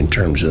competing in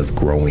terms of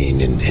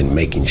growing and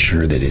making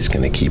sure that it's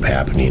going to keep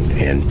happening.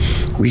 And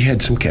we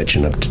had some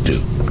catching up to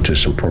do to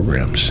some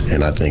programs.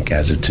 And I think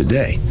as of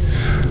today,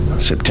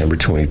 September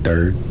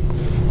 23rd,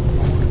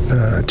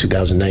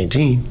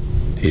 2019,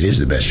 it is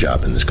the best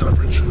job in this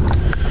conference.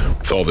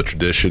 With all the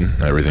tradition,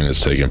 everything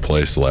that's taken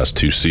place the last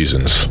 2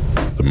 seasons,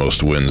 the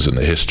most wins in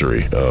the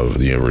history of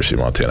the University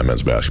of Montana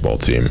men's basketball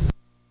team.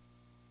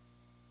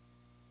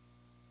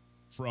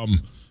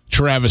 From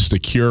Travis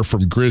DeCuire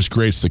from Grizz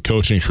Greats, the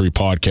Coaching Tree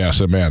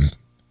podcast. And man,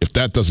 if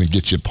that doesn't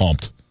get you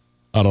pumped,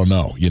 I don't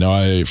know. You know,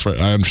 I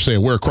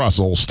understand we're across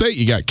the whole state.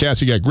 You got Cats,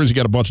 you got Grizz, you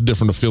got a bunch of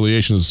different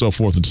affiliations and so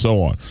forth and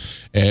so on.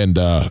 And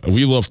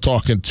we love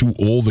talking to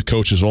all the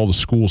coaches, all the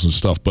schools and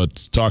stuff.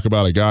 But talk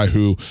about a guy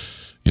who,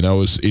 you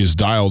know, is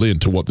dialed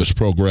into what this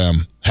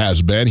program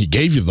has been. He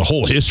gave you the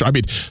whole history. I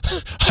mean,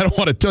 I don't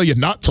want to tell you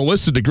not to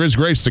listen to Grizz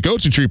Greats, the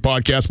Coaching Tree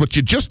podcast, but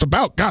you just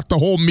about got the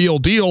whole meal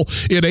deal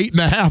in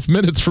 8.5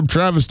 minutes from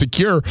Travis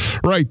DeCuire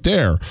right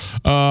there.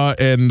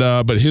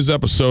 But his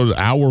episode, an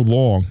hour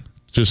long,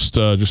 just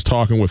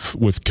talking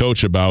with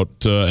Coach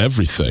about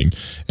everything,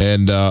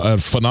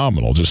 and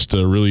phenomenal. Just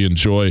really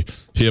enjoy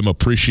him,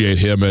 appreciate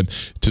him, and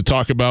to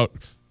talk about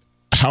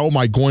how am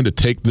I going to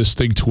take this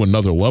thing to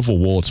another level?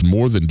 Well, it's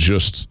more than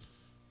just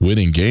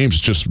winning games,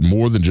 just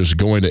more than just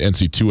going to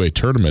NC2A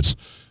tournaments.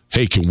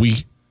 Hey, can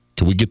we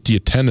get the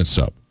attendance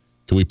up?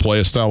 Can we play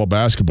a style of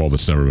basketball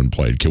that's never been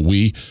played? Can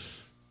we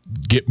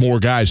get more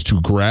guys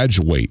to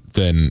graduate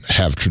than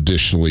have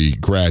traditionally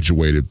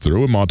graduated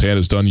through? And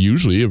Montana's done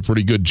usually a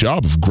pretty good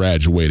job of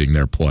graduating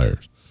their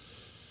players.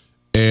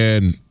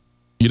 And,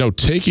 you know,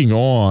 taking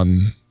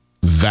on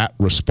that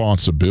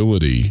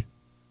responsibility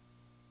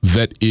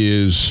that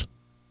is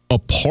a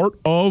part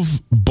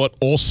of, but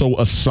also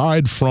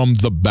aside from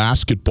the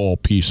basketball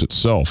piece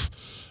itself.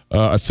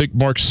 I think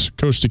Coach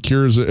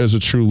DeCuire is a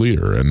true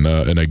leader and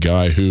a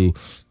guy who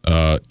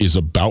is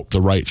about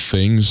the right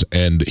things,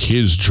 and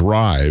his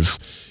drive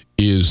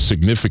is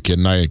significant.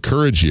 And I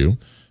encourage you,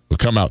 we'll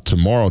come out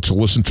tomorrow to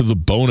listen to the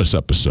bonus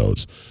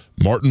episodes.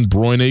 Martin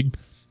Broinig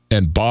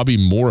and Bobby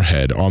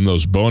Moorhead on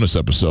those bonus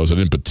episodes, and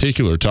in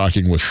particular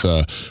talking with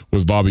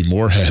Bobby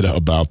Moorhead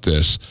about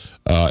this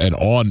and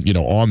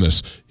on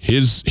this,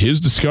 his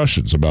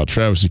discussions about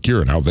Travis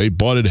DeCuire and how they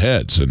butted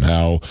heads and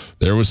how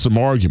there was some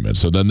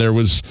arguments and then there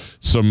was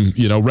some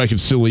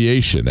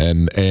reconciliation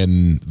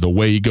and the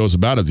way he goes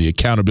about it, the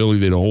accountability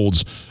that he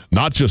holds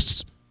not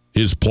just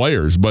his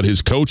players but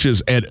his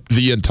coaches and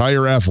the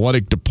entire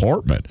athletic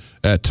department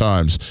at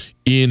times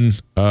in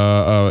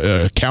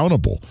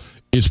accountable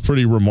is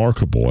pretty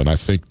remarkable. And I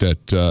think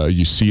that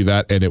you see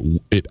that and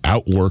it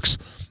outworks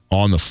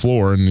on the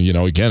floor. And,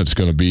 again, it's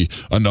going to be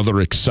another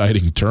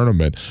exciting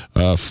tournament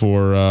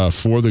for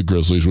the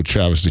Grizzlies with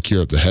Travis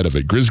DeCuire at the head of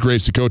it. Grizz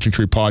Greats, the Coaching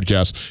Tree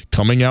podcast,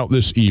 coming out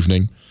this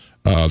evening,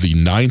 the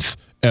 9th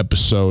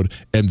episode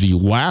and the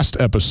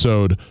last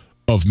episode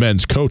of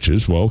Men's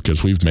Coaches, well,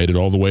 because we've made it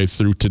all the way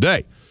through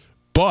today.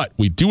 But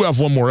we do have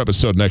one more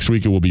episode next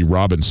week. It will be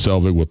Robin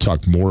Selvig. We'll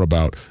talk more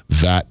about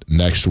that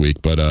next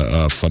week. But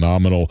a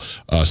phenomenal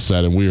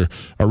set, and we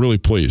are really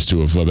pleased to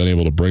have been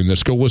able to bring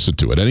this. Go listen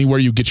to it. Anywhere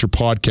you get your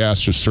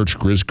podcasts, just search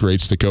Grizz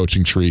Greats, the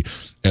Coaching Tree,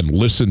 and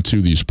listen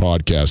to these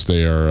podcasts.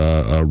 They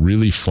are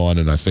really fun,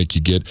 and I think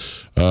you get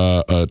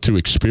to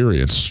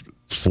experience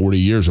 40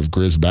 years of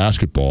Grizz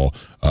basketball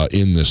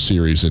in this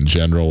series in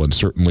general, and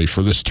certainly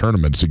for this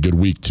tournament, it's a good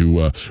week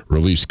to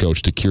release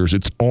Coach DeCuire's.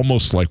 It's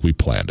almost like we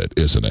planned it,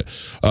 isn't it?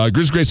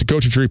 Grizz Greats, the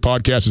Coaching Tree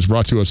podcast is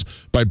brought to us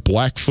by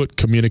Blackfoot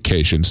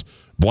Communications.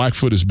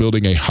 Blackfoot is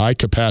building a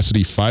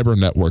high-capacity fiber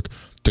network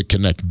to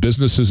connect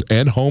businesses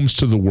and homes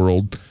to the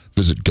world.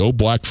 Visit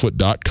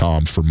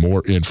goblackfoot.com for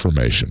more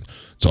information.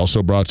 It's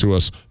also brought to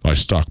us by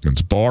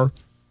Stockman's Bar,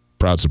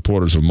 proud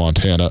supporters of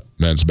Montana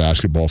men's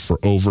basketball for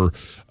over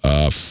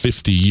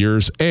 50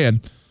 years,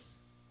 and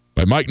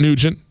by Mike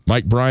Nugent,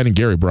 Mike Bryan, and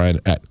Gary Bryan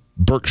at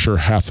Berkshire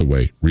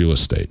Hathaway Real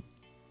Estate.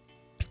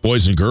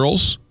 Boys and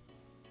girls,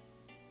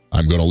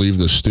 I'm going to leave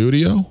the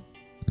studio.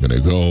 I'm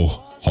going to go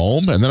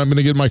home, and then I'm going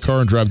to get in my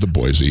car and drive to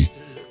Boise.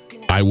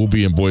 I will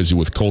be in Boise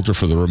with Coulter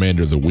for the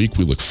remainder of the week.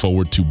 We look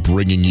forward to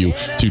bringing you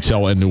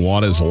Tutel and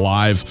Nuanez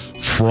live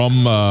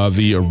from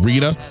the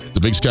arena,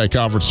 the Big Sky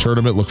Conference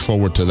Tournament. Look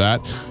forward to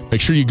that.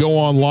 Make sure you go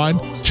online,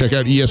 check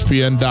out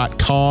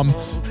ESPN.com,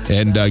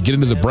 and get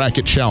into the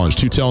Bracket Challenge.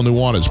 Tutel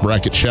Nuanez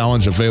Bracket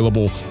Challenge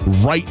available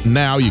right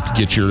now. You can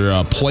get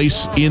your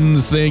place in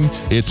the thing.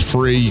 It's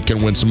free. You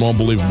can win some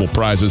unbelievable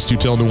prizes.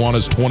 Tutel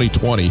Nuanez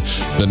 2020,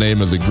 the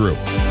name of the group.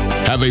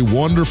 Have a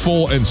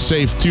wonderful and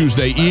safe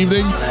Tuesday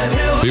evening.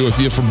 Be with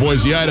you from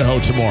Boise, Idaho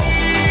tomorrow.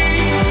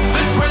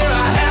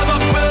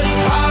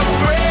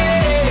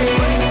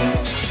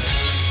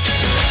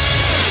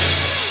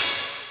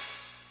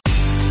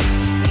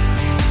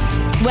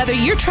 Whether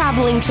you're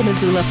traveling to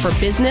Missoula for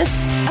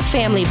business, a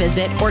family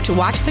visit, or to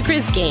watch the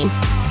Grizz game,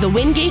 the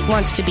Wingate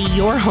wants to be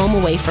your home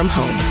away from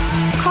home.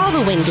 Call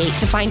the Wingate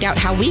to find out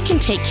how we can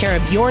take care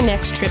of your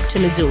next trip to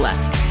Missoula.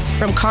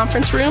 From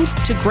conference rooms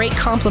to great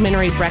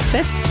complimentary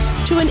breakfast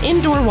to an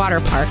indoor water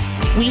park,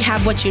 we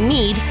have what you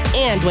need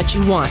and what you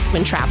want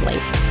when traveling.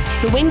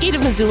 The Wingate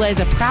of Missoula is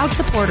a proud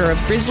supporter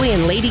of Grizzly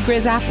and Lady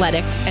Grizz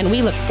athletics, and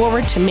we look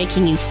forward to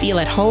making you feel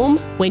at home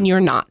when you're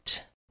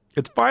not.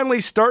 It's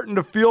finally starting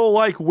to feel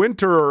like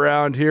winter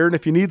around here, and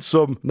if you need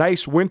some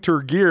nice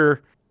winter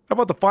gear, how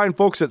about the fine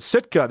folks at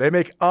Sitka? They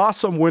make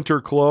awesome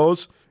winter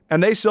clothes,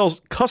 and they sell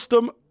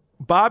custom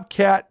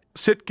Bobcat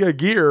Sitka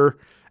gear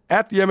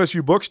at the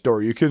MSU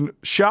Bookstore. You can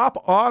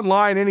shop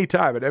online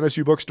anytime at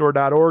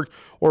msubookstore.org,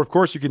 or of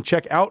course you can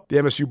check out the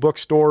MSU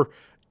Bookstore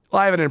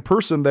live and in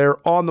person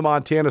there on the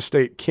Montana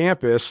State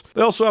campus.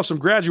 They also have some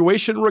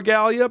graduation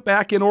regalia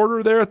back in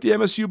order there at the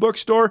MSU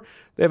Bookstore.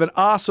 They have an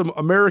awesome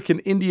American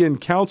Indian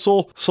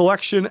Council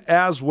selection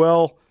as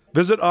well.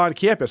 Visit on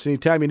campus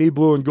anytime you need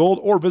blue and gold,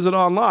 or visit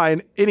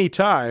online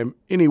anytime,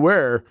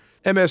 anywhere,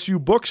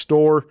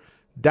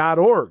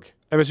 msubookstore.org.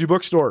 MSU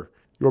Bookstore,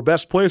 your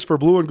best place for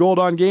blue and gold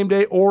on game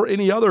day or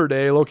any other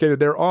day, located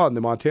there on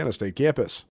the Montana State campus.